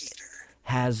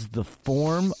has the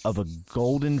form of a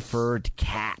golden-furred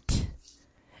cat.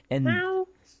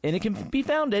 And it can be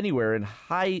found anywhere and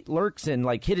lurks in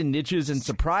like hidden niches and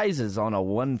surprises on a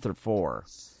 1 through 4.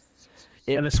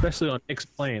 And especially on Nick's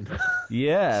plane.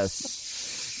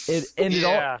 Yes.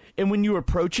 And when you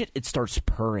approach it, it starts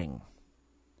purring.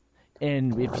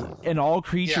 And all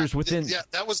creatures within... Yeah,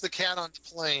 that was the cat on the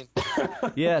plane.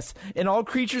 Yes, and all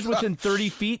creatures within 30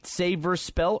 feet save or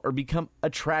spell or become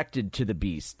attracted to the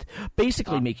beast,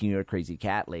 basically making you a crazy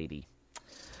cat lady.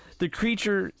 The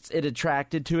creatures it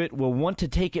attracted to it will want to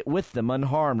take it with them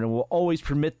unharmed and will always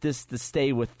permit this to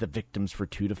stay with the victims for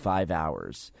 2 to 5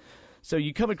 hours. So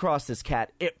you come across this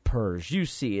cat, it purrs, you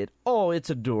see it, oh,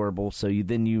 it's adorable, so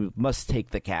you must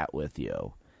take the cat with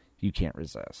you. You can't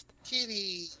resist.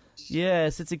 Kitty.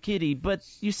 Yes, it's a kitty, but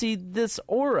you see, this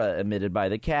aura emitted by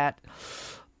the cat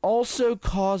also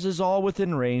causes all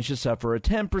within range to suffer a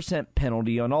 10%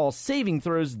 penalty on all saving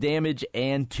throws, damage,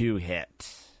 and to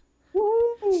hit.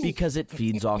 Because it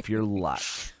feeds off your luck.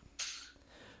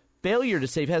 Failure to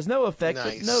save has no effect,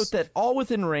 but note that all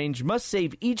within range must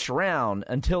save each round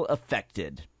until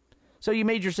affected. So you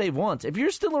made your save once. If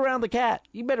you're still around the cat,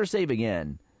 you better save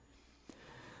again.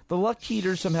 The Luck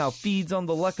Eater somehow feeds on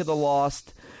the luck of the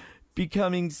lost,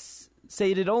 becoming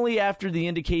sated only after the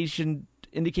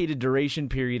indicated duration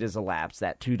period has elapsed,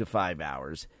 that 2 to 5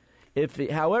 hours.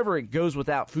 However, it goes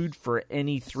without food for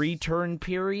any 3-turn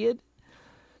period.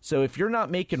 So if you're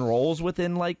not making rolls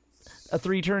within like a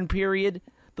 3-turn period,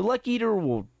 the Luck Eater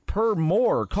will purr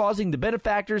more, causing the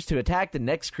benefactors to attack the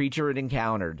next creature it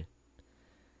encountered.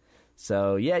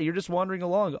 So, yeah, you're just wandering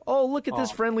along. Oh, look at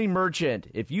this friendly merchant.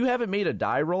 If you haven't made a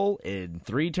die roll in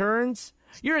 3 turns,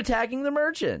 you're attacking the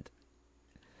merchant.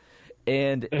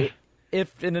 And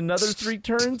if in another 3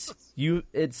 turns you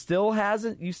still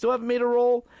haven't made a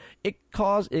roll, it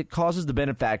causes the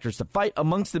benefactors to fight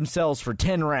amongst themselves for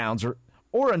 10 rounds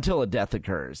or until a death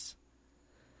occurs.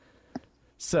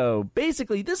 So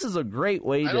basically, this is a great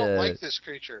way I don't like this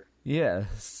creature.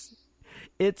 Yes.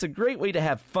 It's a great way to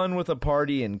have fun with a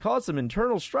party and cause some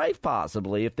internal strife,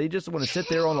 possibly, if they just want to sit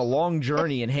there on a long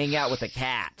journey and hang out with a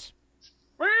cat.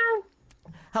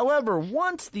 However,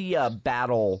 once the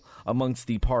battle amongst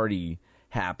the party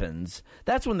happens,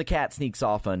 that's when the cat sneaks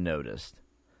off unnoticed.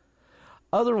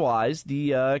 Otherwise,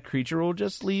 the creature will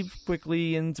just leave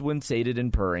quickly and when sated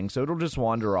and purring, so it'll just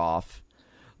wander off,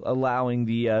 allowing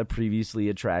the previously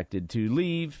attracted to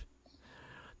leave.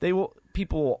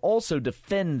 People will also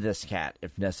defend this cat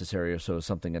if necessary, so if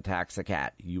something attacks the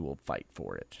cat, you will fight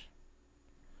for it.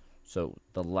 So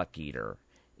the Luck Eater.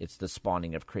 It's the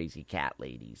spawning of crazy cat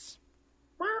ladies.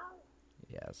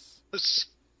 Yes. The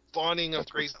spawning of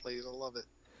crazy ladies. I love it.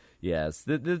 Yes.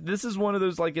 This is one of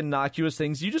those like innocuous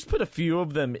things. You just put a few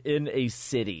of them in a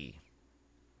city,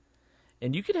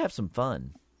 and you could have some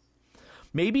fun.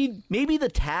 Maybe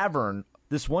the tavern,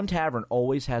 this one tavern,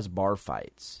 always has bar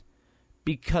fights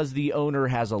because the owner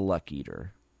has a Luck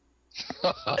Eater.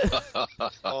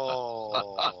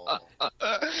 Oh,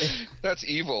 that's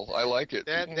evil. I like it.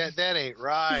 That ain't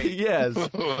right. Yes,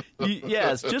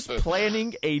 yes. Just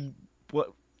planning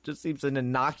what just seems an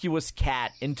innocuous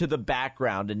cat into the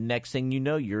background, and next thing you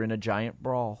know, you're in a giant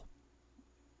brawl,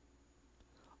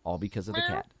 all because of the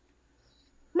cat.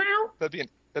 Meow. That'd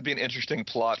be an interesting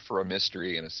plot for a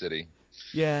mystery in a city.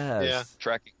 Yes.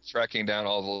 Yeah. Tracking down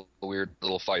all the weird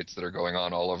little fights that are going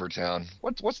on all over town.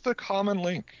 What's the common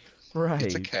link? Right.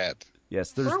 It's a cat.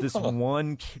 Yes, there's this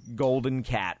one golden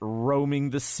cat roaming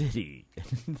the city,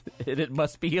 and it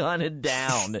must be hunted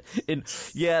down. And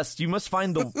yes, you must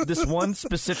find this one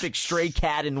specific stray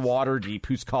cat in Waterdeep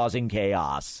who's causing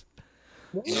chaos.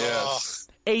 Yes.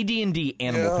 AD&D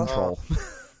Animal Control.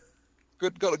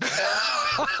 Good.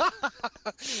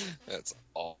 That's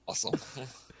awesome.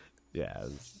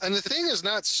 Yes. And the thing is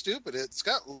not stupid. It's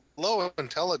got low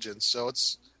intelligence, so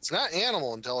it's not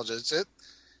animal intelligence.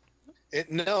 It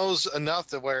knows enough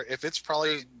to where if it's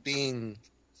probably being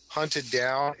hunted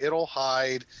down, it'll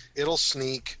hide, it'll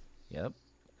sneak. Yep.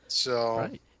 So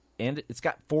right. And it's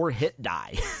got 4 hit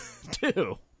die,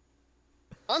 too.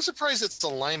 I'm surprised its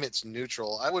alignment's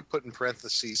neutral. I would put in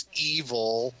parentheses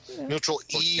evil, neutral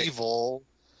evil.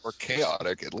 Or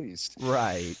chaotic, at least.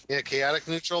 Right. Yeah, chaotic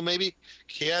neutral, maybe.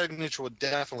 Chaotic neutral would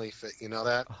definitely fit. You know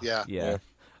that? Yeah. Yeah.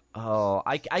 Oh,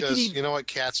 I could even... you know what?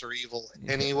 Cats are evil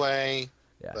anyway.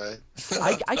 Yeah. But...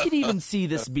 I could even see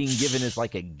this being given as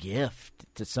like a gift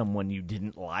to someone you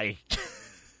didn't like.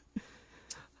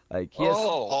 Like, yes.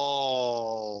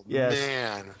 Oh, yes.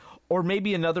 Man. Or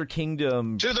maybe another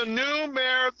kingdom. To the new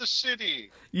mayor of the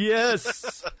city.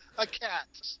 Yes. A cat.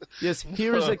 Yes,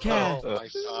 here is a cat. Oh, my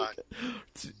God.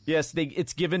 Yes,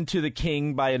 it's given to the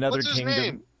king by another What's his kingdom.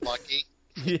 name? Lucky.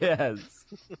 Yes.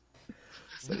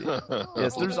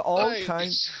 Yes, there's all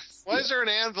kinds. Why is there an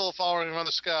anvil following around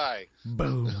the sky?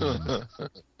 Boom.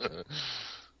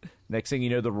 Next thing you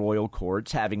know, the royal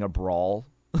court's having a brawl.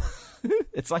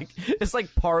 It's like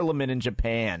Parliament in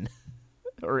Japan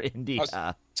or India. I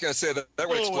was going to say that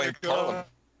would explain Parliament.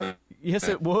 Yes,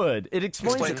 it would. It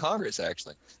explains Congress,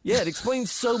 actually. Yeah, it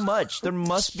explains so much. There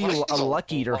must be a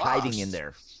Luck Eater hiding in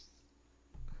there.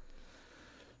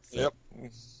 So, yep.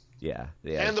 Yeah.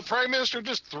 And the Prime Minister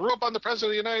just threw up on the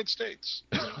President of the United States.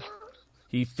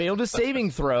 He failed his saving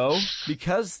throw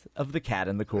because of the cat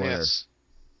in the corner. Yes.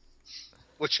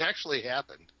 Which actually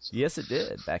happened. So. Yes, it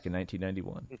did, back in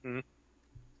 1991. Mm-hmm.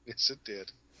 Yes, it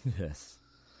did. Yes.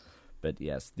 But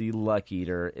yes, the Luck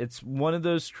Eater. It's one of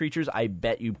those creatures I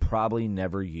bet you probably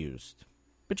never used.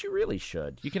 But you really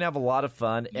should. You can have a lot of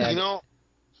fun. You know,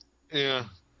 yeah.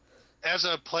 As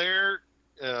a player,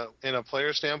 in a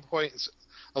player standpoint,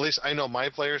 at least I know my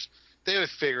players, they would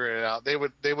figure it out. They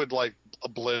would like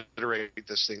obliterate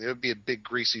this thing. There would be a big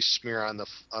greasy smear on the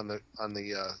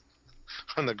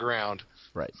ground.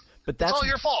 Right. But that's all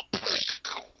your fault.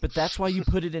 But that's why you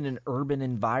put it in an urban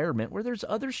environment where there's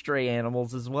other stray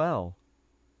animals as well.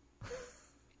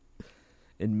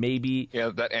 And maybe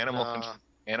that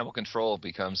animal control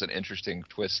becomes an interesting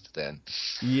twist then.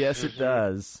 Yes, it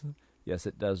does. Yes,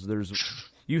 it does.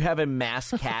 You have a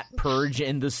mass cat purge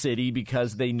in the city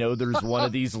because they know there's one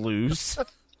of these loose.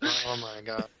 Oh my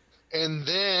God. And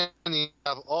then you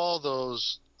have all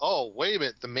those. Oh, wait a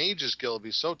minute. The Mages Guild would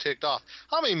be so ticked off.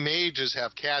 How many mages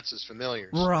have cats as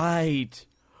familiars? Right.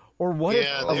 Or what if...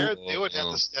 they would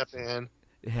have to step in.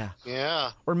 Yeah.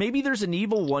 Yeah. Or maybe there's an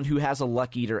evil one who has a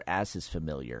Luck Eater as his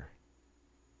familiar.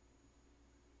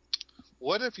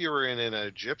 What if you were in an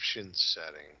Egyptian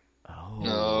setting? Oh.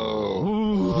 No.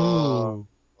 Ooh.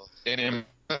 An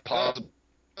impossible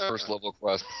first level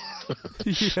quest.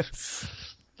 Yes.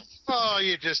 Oh,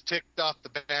 you just ticked off the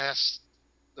bass.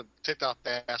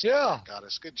 Yeah.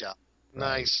 Goddess. Good job.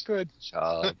 Nice. Good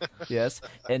job. Yes.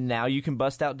 And now you can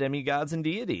bust out demigods and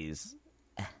deities.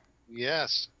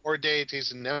 Yes. Or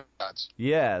deities and demigods.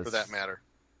 Yes. For that matter.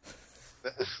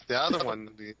 The other one.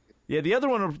 The other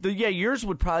one. Yours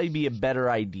would probably be a better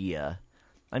idea.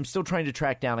 I'm still trying to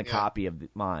track down a copy of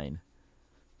mine.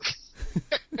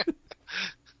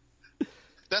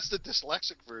 That's the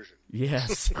dyslexic version.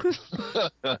 Yes.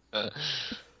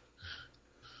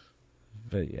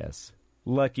 But yes.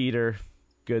 Luck Eater,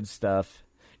 good stuff.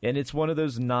 And it's one of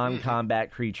those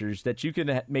non-combat creatures that you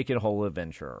can make a whole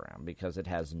adventure around because it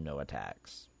has no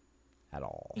attacks at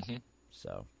all.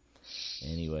 So,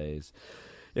 anyways,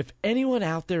 if anyone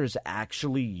out there has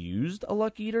actually used a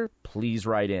Luck Eater, please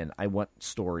write in. I want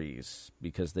stories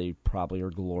because they probably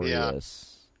are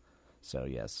glorious. So,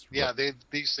 yes. Yeah,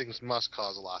 these things must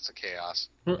cause lots of chaos.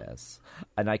 Yes.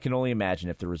 And I can only imagine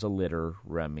if there was a litter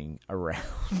roaming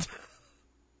around.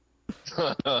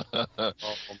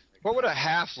 What would a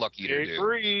half Luck Eater do?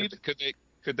 Breed.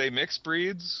 Could they mix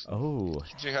breeds? Oh.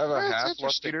 Could you have a half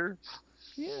Luck Eater?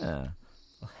 Yeah.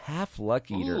 A half Luck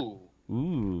Eater.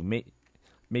 Ooh.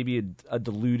 Maybe a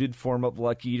diluted form of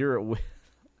Luck Eater.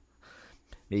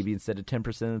 Maybe instead of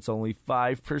 10%, it's only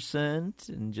 5%,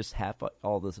 and just half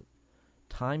all the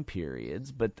time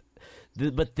periods. But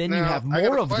then you have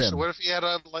more of them. What if he had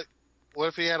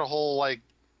a whole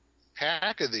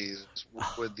pack of these?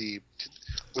 Would the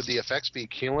effects be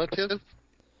cumulative?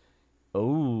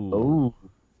 Oh.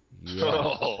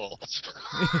 Yeah.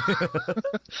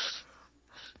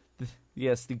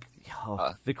 Yes,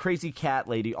 the crazy cat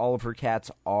lady, all of her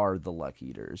cats are the Luck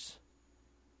Eaters.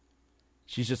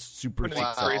 She's just super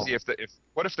crazy.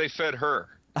 What if they fed her?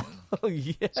 Oh,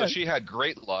 yeah. So she had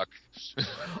great luck.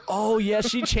 Oh, yeah,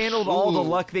 she channeled all the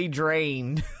luck they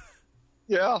drained.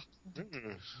 Yeah.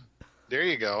 There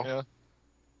you go. Yeah.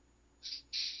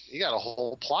 You got a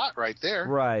whole plot right there.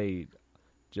 Right.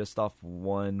 Just off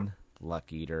one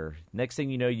Luck Eater. Next thing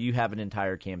you know, you have an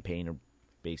entire campaign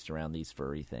based around these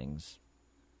furry things.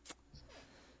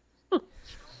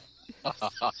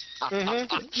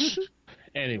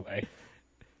 Anyway,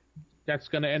 that's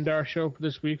going to end our show for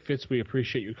this week. Fitz, we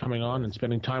appreciate you coming on and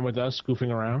spending time with us,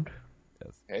 goofing around.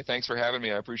 Yes. Hey, thanks for having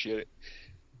me. I appreciate it.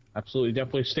 Absolutely.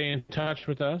 Definitely stay in touch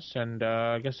with us. And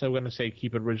I guess I'm going to say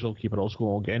keep it original, keep it old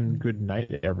school. Again, good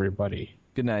night, everybody.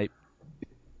 Good night.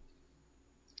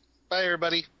 Bye,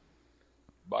 everybody.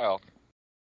 Bye, all.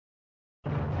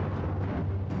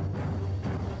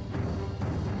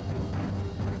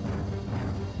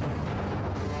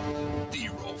 The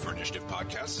Roll for Initiative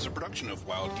podcast is a production of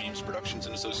Wild Games Productions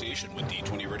in association with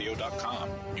D20Radio.com.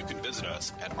 You can visit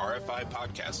us at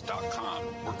rfipodcast.com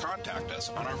or contact us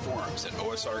on our forums at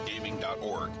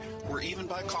osrgaming.org or even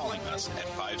by calling us at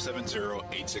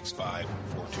 570-865-4210.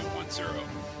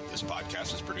 This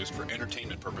podcast is produced for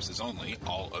entertainment purposes only.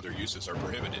 All other uses are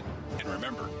prohibited. And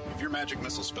remember, if your magic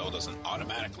missile spell doesn't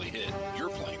automatically hit, you're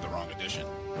playing the wrong edition.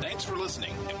 Thanks for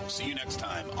listening, and we'll see you next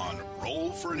time on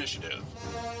Roll for Initiative.